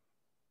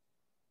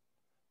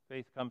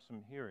 Faith comes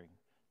from hearing,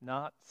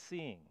 not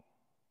seeing.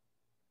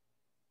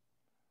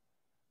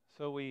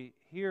 So we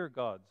hear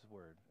God's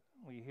word.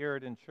 We hear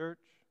it in church.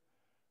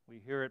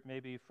 We hear it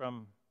maybe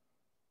from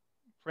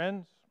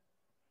friends,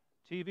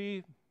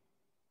 TV,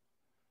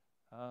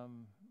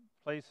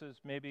 places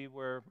maybe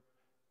where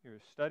you're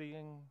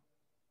studying.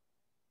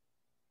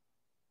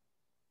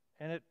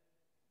 And it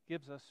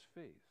gives us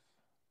faith.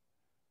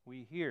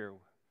 We hear,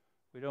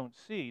 we don't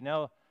see.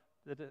 Now,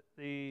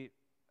 the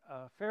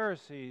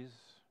Pharisees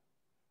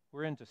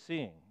were into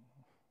seeing,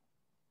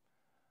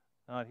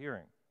 not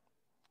hearing.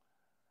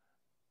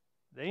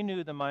 They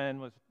knew the man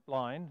was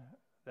blind,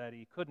 that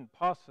he couldn't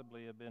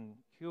possibly have been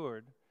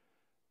cured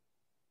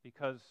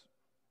because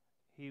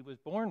he was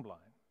born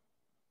blind.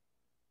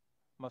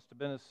 Must have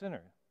been a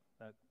sinner.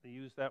 That they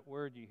use that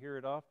word, you hear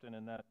it often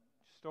in that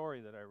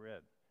story that I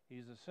read.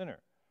 He's a sinner.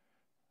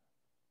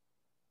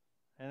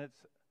 And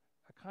it's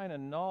a kind of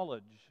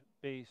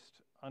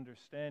knowledge-based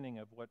understanding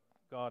of what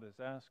God is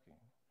asking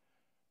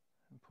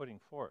and putting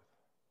forth.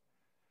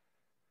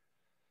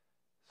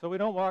 So we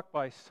don't walk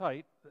by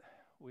sight,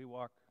 we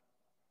walk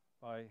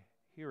by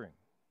hearing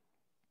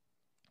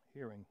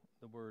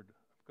the word of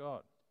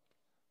God.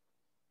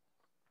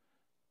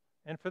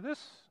 And for this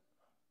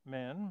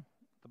man,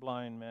 the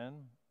blind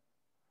man,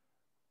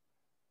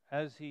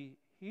 as he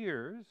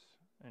hears,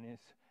 and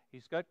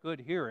he's got good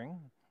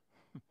hearing,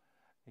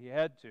 he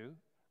had to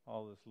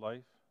all his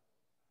life,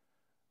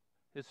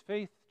 his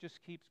faith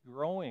just keeps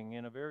growing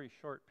in a very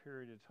short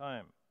period of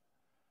time.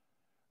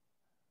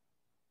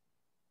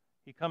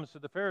 He comes to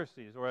the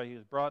Pharisees, or he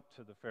is brought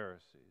to the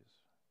Pharisees,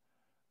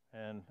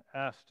 and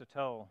asked to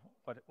tell,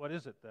 what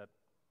is it that,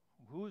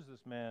 who is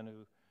this man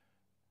who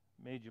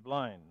made you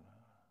blind?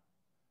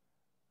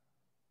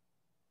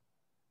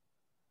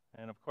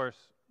 And of course,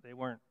 they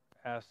weren't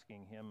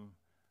asking him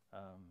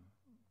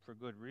for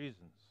good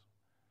reasons.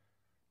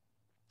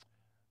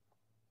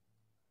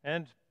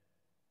 And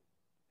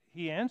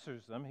he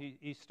answers them.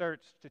 He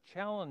starts to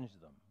challenge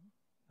them.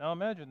 Now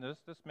imagine this.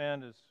 This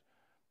man has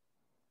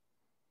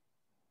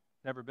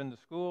never been to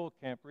school,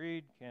 can't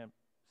read, can't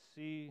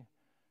see,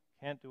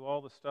 can't do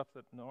all the stuff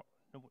that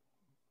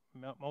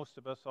most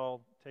of us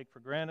all take for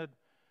granted.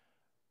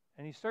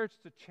 And he starts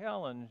to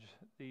challenge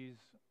these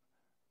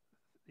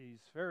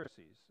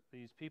Pharisees,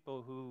 these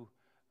people who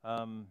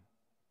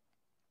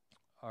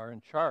are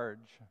in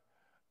charge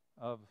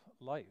of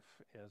life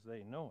as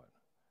they know it.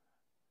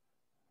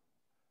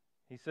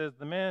 He says,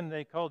 the man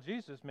they called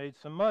Jesus made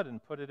some mud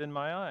and put it in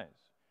my eyes.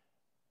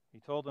 He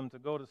told them to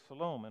go to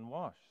Siloam and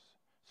wash.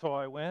 So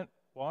I went,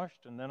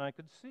 washed, and then I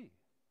could see.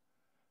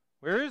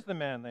 Where is the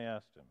man, they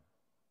asked him.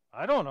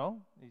 I don't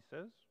know, he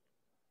says.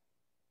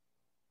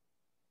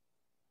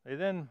 They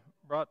then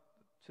brought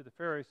to the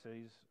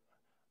Pharisees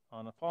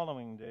on the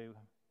following day,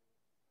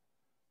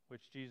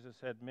 which Jesus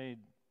had made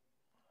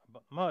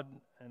mud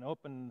and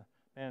opened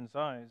man's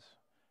eyes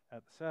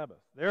at the Sabbath.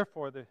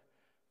 Therefore the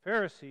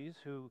Pharisees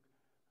who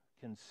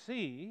can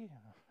see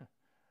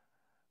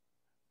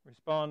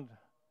respond,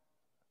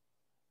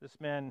 this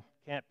man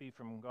can't be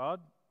from God,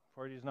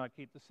 for he does not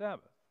keep the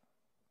Sabbath.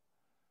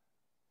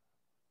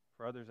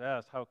 For others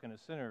asked, how can a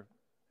sinner,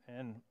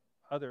 and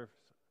others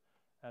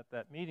at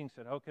that meeting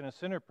said, how can a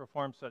sinner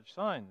perform such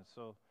signs?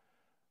 So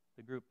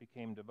the group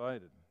became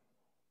divided.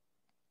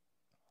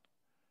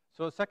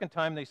 So the second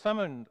time they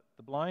summoned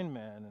the blind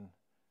man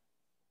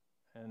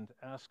and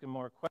asked him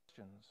more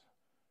questions.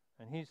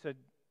 And he said,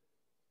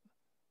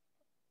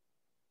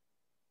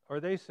 or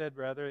they said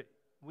rather,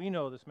 we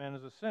know this man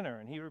is a sinner.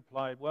 And he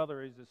replied,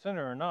 whether he's a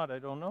sinner or not, I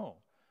don't know.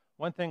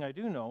 One thing I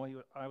do know,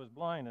 I was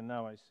blind and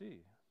now I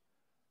see.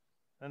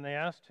 Then they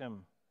asked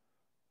him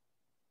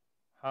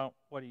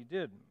what he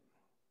did.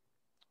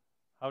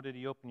 How did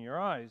he open your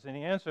eyes? And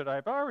he answered,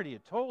 I've already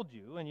told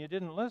you and you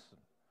didn't listen.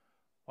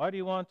 Why do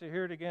you want to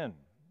hear it again?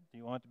 Do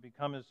you want to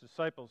become his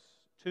disciples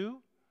too?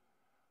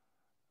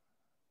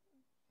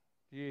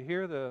 Do you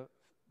hear the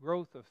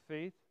growth of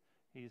faith?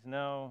 He's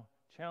now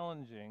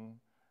challenging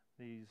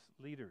these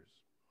leaders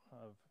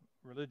of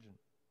religion.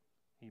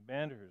 He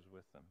banters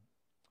with them.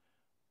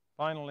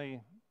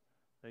 Finally,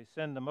 they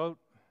send him out.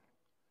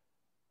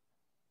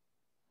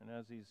 And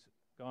as he's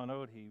gone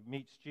out, he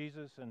meets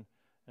Jesus, and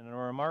in a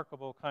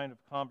remarkable kind of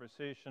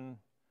conversation,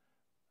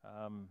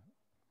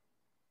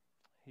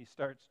 he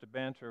starts to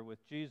banter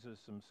with Jesus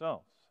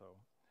himself.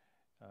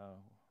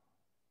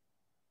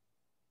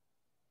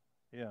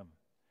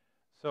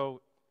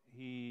 So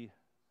he,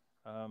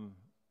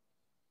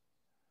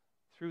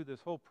 through this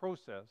whole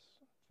process,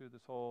 through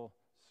this whole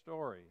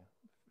story,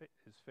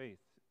 his faith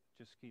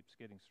just keeps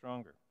getting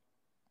stronger.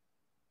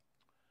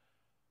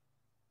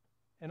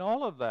 And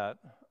all of that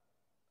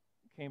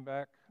came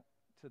back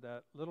to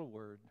that little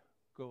word,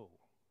 go.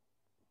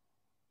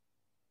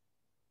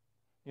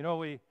 You know,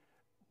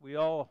 we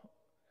all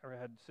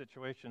had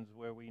situations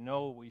where we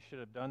know we should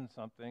have done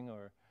something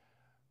or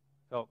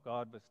felt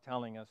God was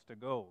telling us to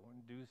go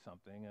and do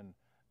something,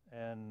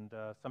 and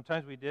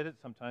sometimes we did it,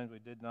 sometimes we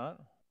did not.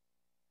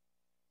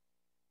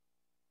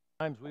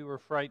 Sometimes we were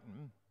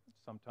frightened,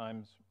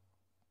 sometimes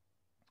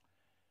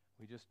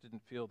we just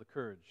didn't feel the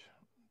courage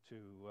to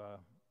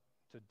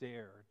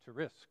dare, to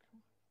risk.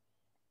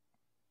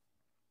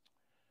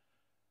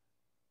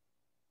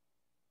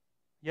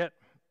 Yet,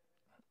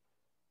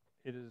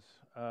 it is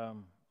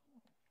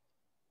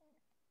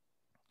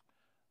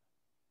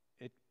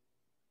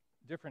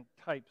different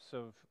types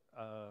of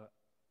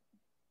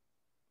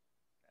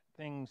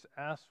things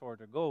asked for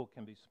to go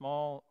can be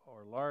small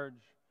or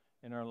large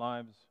in our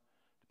lives,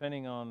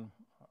 depending on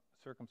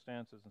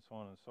circumstances and so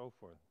on and so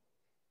forth.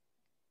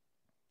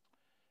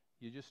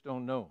 You just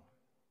don't know.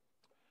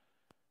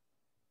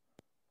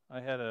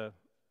 I had a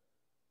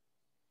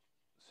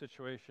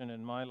situation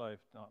in my life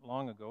not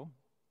long ago.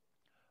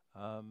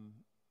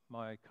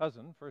 My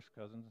first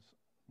cousin's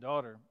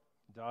daughter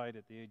died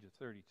at the age of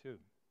 32,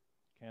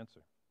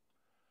 cancer.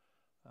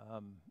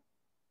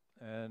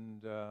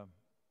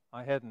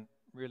 I hadn't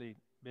really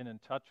been in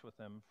touch with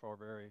them for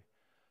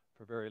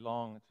very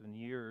long. It's been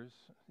years.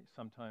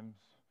 Sometimes,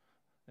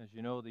 as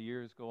you know, the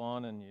years go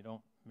on and you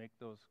don't make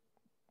those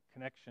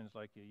connections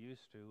like you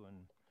used to.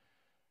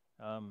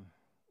 And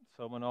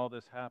so when all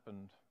this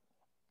happened,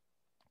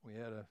 we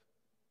had a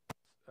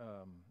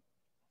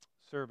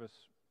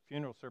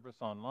funeral service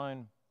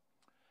online,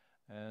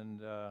 and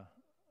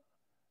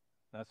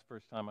that's the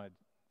first time I'd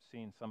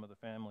seen some of the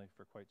family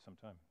for quite some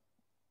time.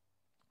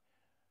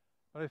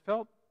 But I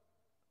felt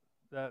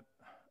that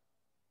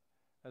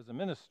as a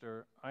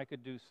minister, I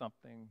could do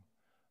something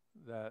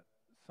that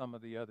some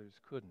of the others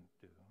couldn't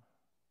do.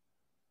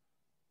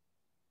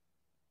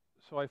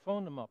 So I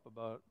phoned them up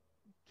about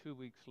 2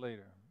 weeks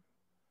later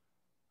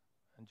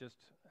and just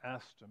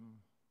asked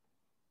them,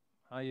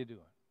 "How you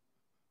doing?"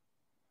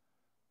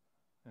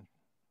 And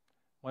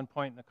one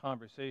point in the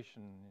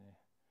conversation,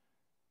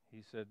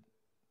 he said,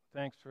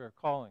 "Thanks for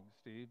calling,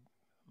 Steve.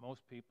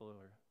 Most people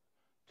are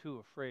too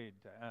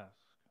afraid to ask."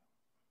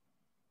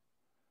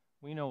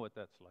 We know what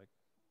that's like.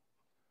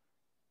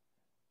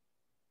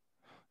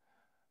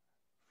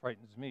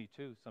 Frightens me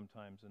too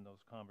sometimes in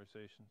those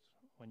conversations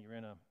when you're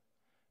in a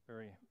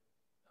very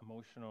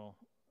emotional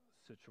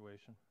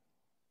situation.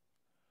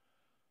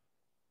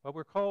 But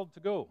we're called to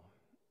go.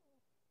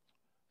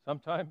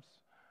 Sometimes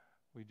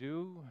we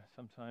do,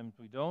 sometimes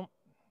we don't.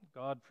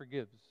 God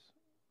forgives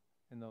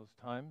in those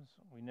times.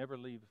 We never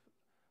leave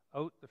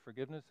out the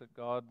forgiveness that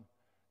God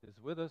is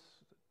with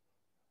us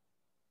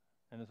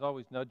and is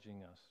always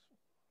nudging us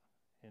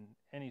in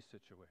any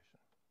situation.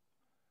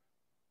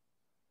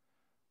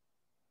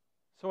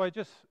 So I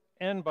just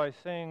end by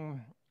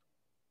saying,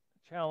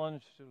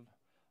 challenge to,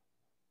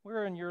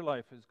 where in your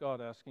life is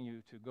God asking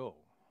you to go?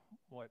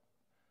 What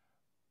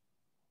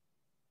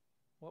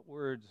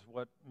words,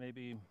 what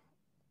maybe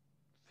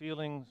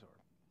feelings,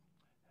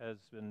 or has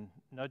been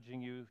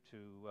nudging you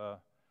to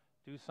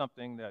do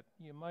something that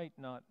you might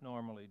not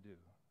normally do?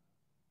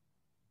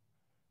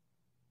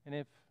 And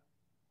if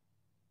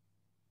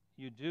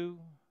you do,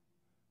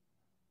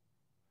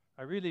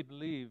 I really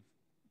believe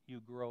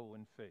you grow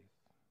in faith.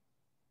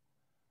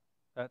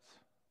 That's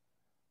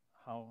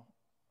how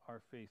our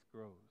faith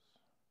grows.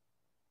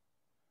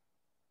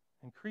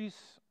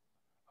 Increase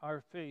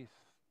our faith,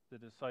 the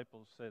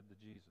disciples said to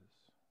Jesus,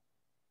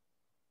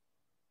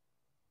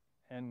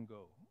 and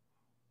go.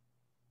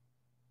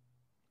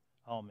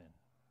 Amen.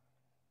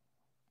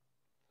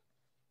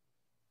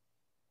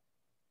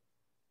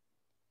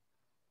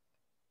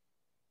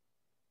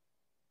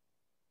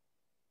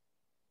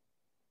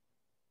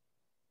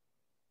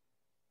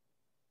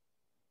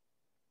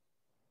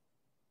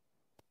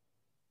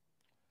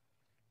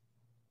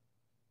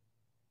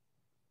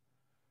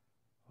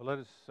 Well, let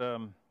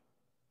us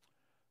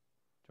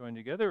join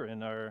together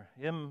in our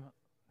hymn,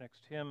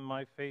 next hymn,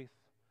 My Faith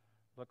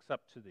Looks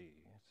Up to Thee.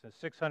 It's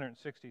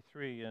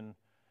 663 in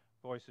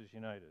Voices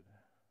United.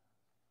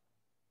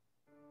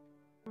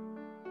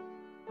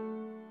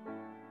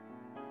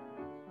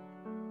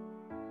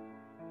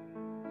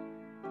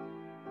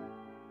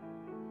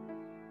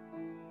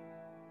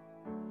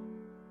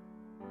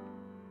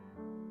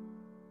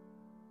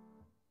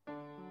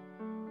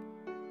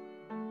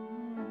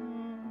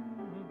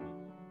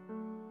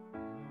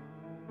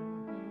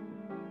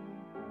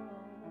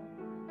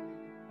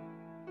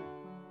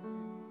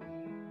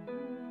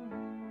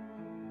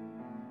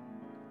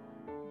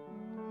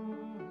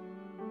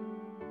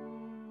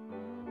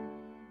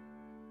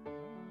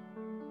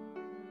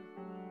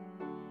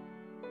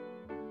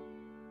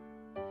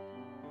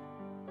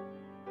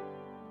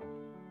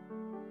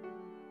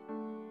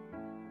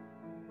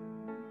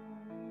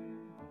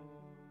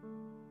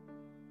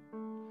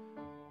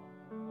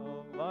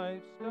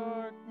 Life's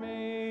dark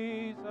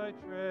maze I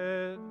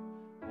tread,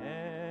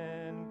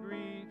 and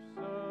griefs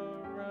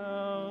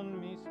around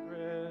me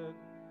spread.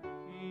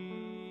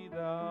 Be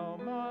thou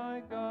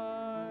my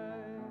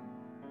guide.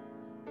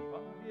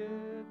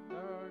 Quiet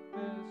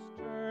darkness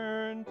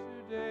turn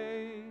to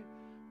day,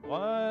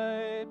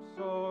 wipe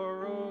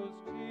sorrow's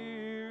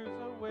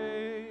tears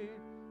away,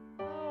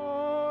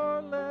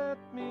 nor let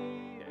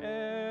me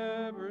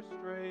ever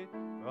stray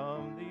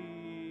from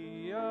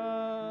thee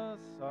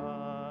aside.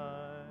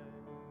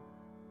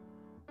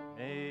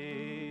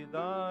 May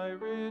thy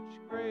rich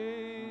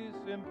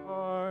grace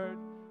impart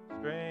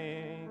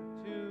strength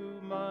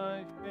to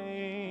my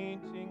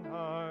fainting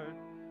heart,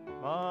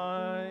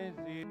 my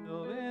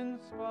zeal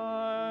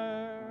inspire.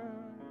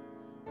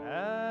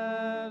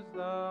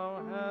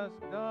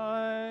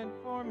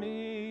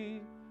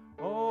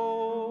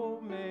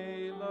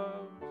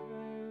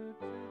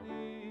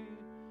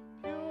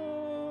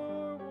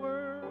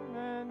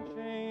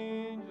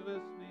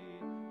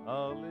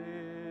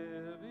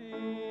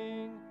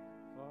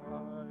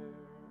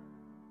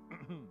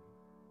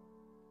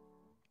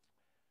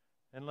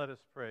 let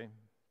us pray.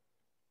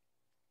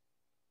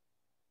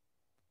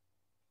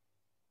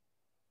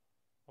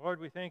 Lord,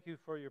 we thank you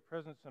for your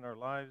presence in our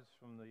lives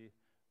from the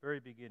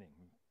very beginning.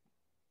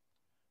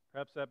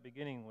 Perhaps that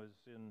beginning was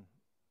in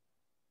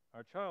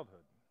our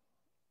childhood,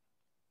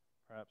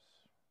 perhaps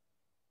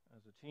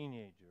as a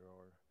teenager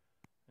or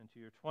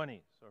into your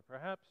 20s, or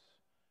perhaps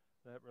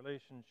that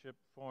relationship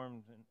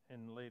formed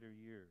in later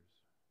years.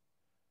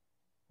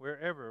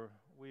 Wherever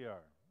we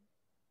are,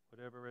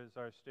 whatever is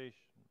our station,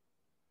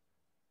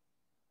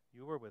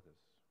 you are with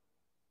us.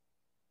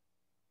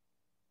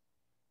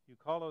 You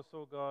call us,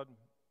 O God,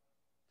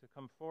 to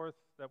come forth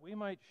that we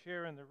might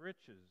share in the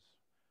riches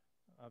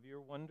of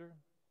your wonder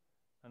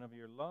and of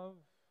your love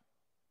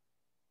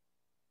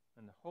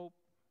and hope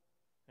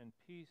and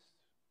peace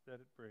that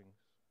it brings.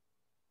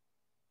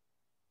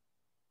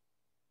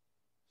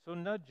 So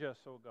nudge us,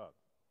 O God.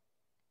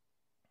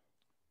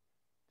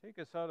 Take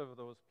us out of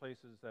those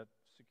places that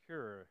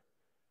secure.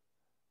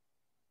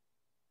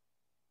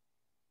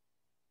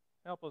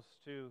 Help us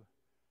to,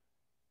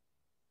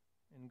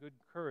 in good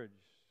courage,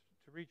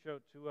 to reach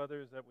out to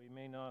others that we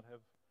may not have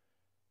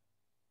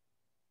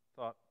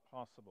thought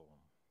possible.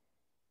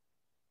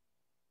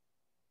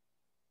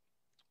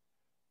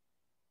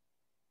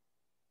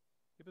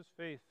 Give us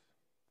faith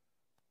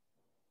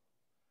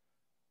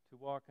to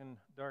walk in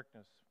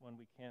darkness when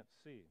we can't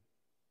see.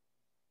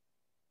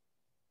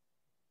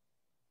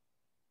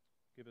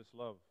 Give us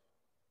love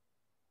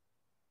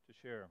to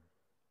share.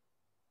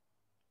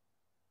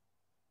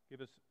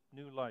 Give us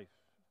new life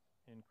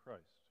in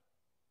Christ.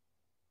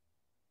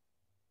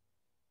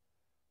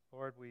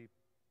 Lord, we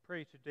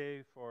pray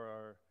today for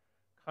our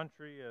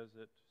country as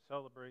it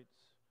celebrates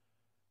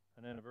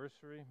an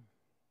anniversary.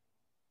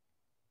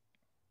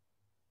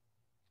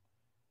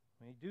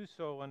 May do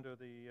so under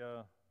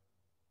the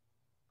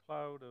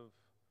cloud of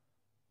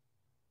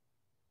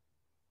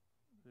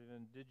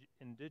the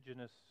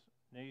indigenous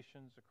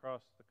nations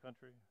across the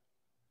country.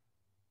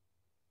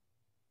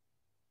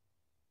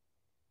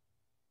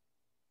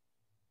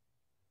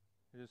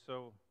 It is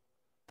so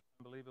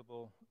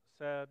unbelievable,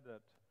 sad that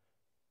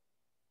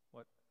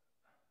what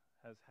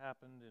has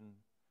happened in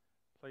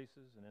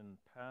places and in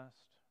the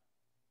past,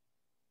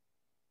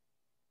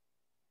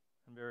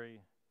 and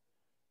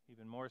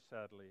even more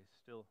sadly,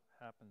 still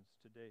happens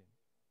today.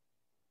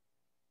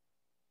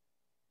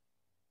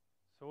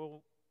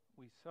 So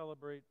we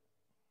celebrate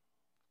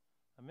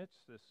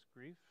amidst this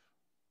grief,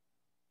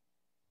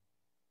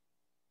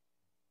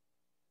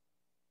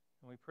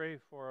 and we pray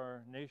for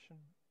our nation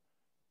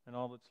and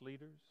all its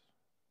leaders,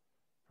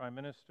 prime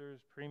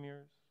ministers,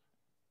 premiers,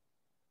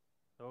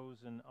 those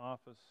in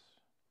office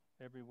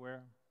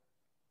everywhere.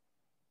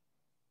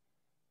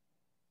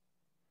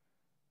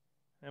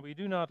 And we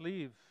do not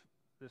leave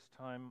this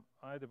time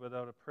either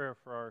without a prayer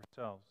for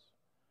ourselves.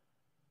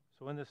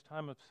 So in this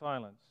time of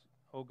silence,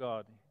 O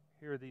God,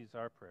 hear these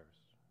our prayers.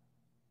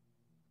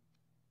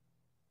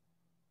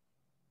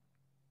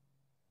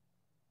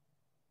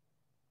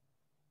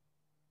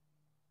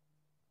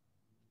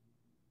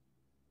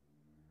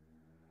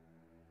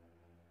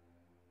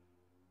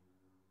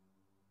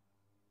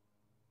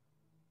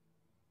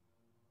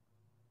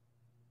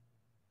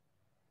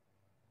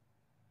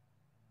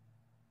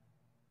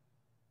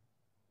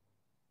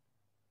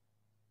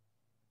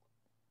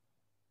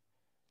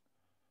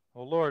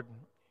 O Lord,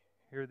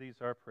 hear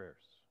these our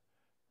prayers,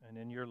 and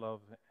in your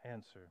love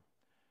answer.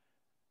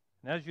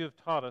 And as you have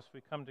taught us, we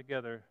come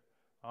together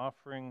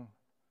offering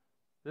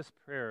this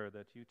prayer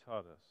that you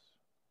taught us.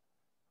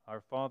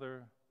 Our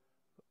Father,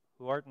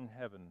 who art in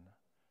heaven,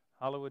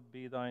 hallowed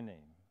be thy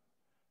name.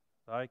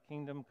 Thy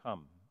kingdom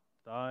come,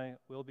 thy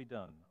will be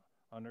done,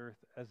 on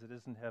earth as it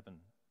is in heaven.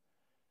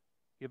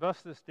 Give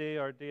us this day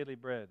our daily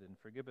bread, and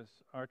forgive us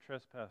our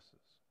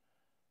trespasses,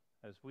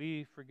 as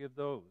we forgive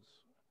those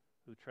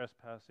who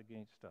trespass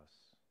against us.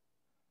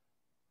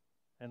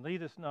 And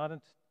lead us not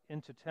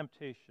into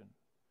temptation,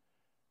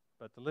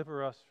 but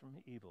deliver us from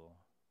evil.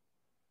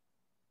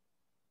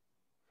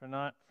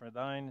 For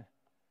thine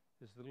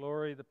is the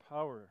glory, the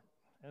power,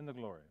 and the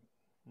glory,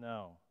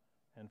 now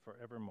and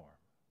forevermore.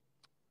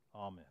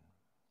 Amen.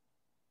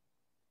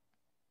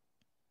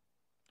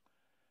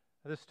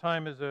 This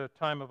time is a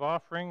time of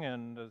offering,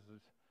 and as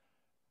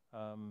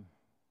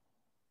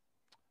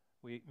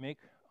we make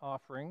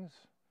offerings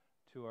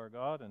to our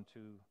God and to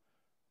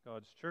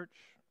God's church,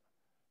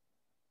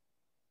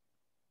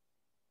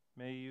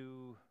 may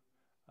you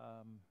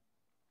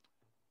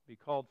be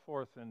called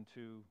forth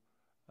into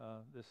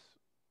this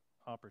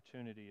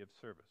opportunity of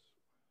service.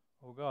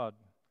 O God,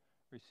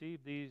 receive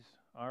these,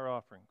 our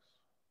offerings,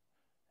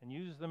 and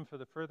use them for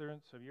the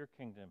furtherance of your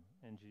kingdom,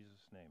 in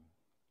Jesus' name.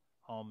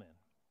 Amen.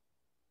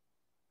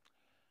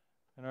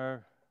 And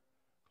our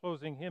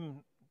closing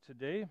hymn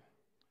today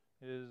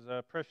is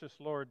Precious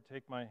Lord,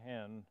 Take My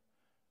Hand,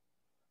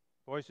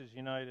 Voices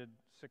United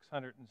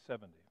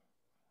 670.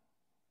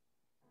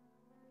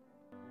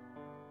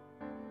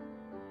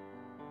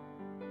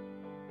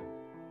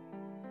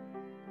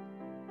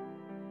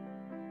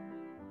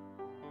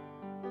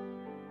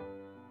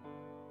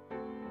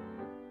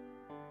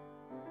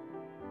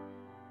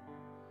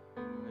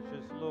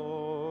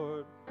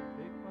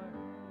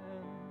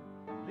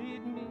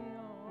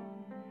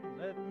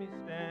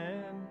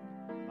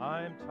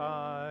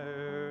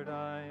 tired,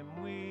 I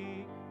am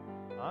weak,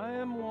 I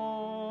am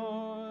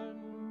worn.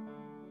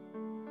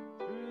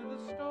 Through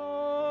the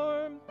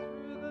storm,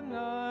 through the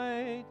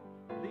night,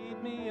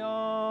 lead me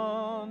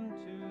on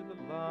to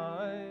the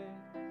light.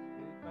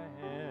 Take my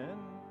hand,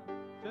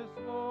 just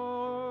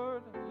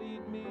Lord,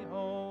 lead me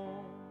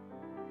home.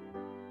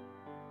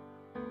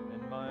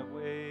 And my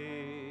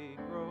way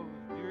grows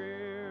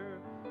drear,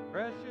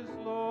 precious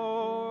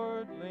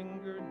Lord,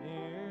 linger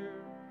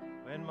near.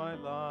 When my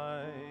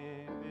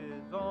life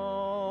is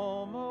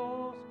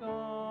almost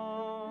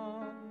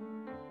gone,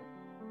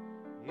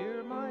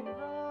 hear my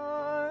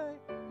cry,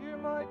 hear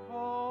my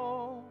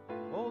call,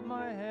 hold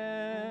my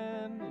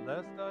hand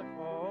lest I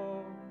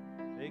fall.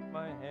 Take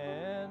my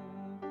hand,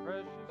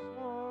 precious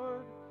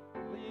Lord,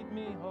 lead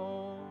me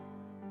home.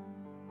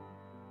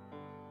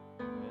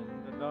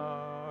 And the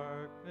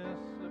darkness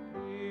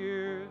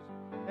appears,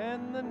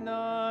 and the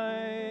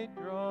night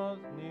draws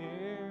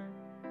near,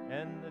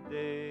 and the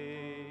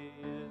day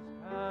is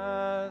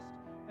past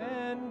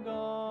and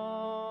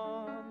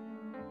gone.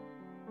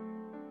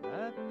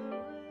 At the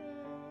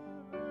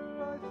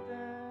river I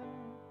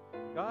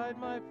stand, guide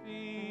my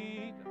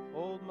feet,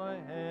 hold my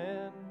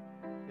hand.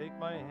 Take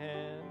my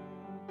hand,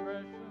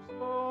 precious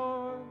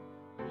Lord,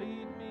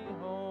 lead me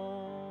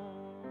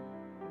home.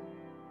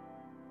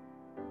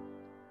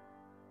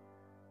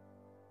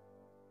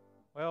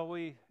 Well,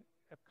 we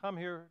have come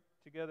here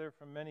together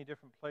from many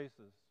different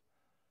places.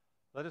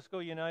 Let us go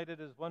united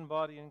as one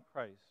body in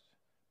Christ.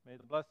 May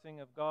the blessing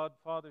of God,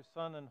 Father,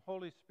 Son, and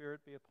Holy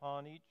Spirit be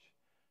upon each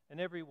and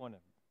every one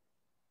of you.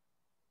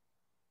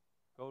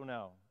 Go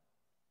now,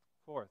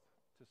 forth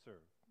to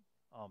serve.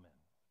 Amen.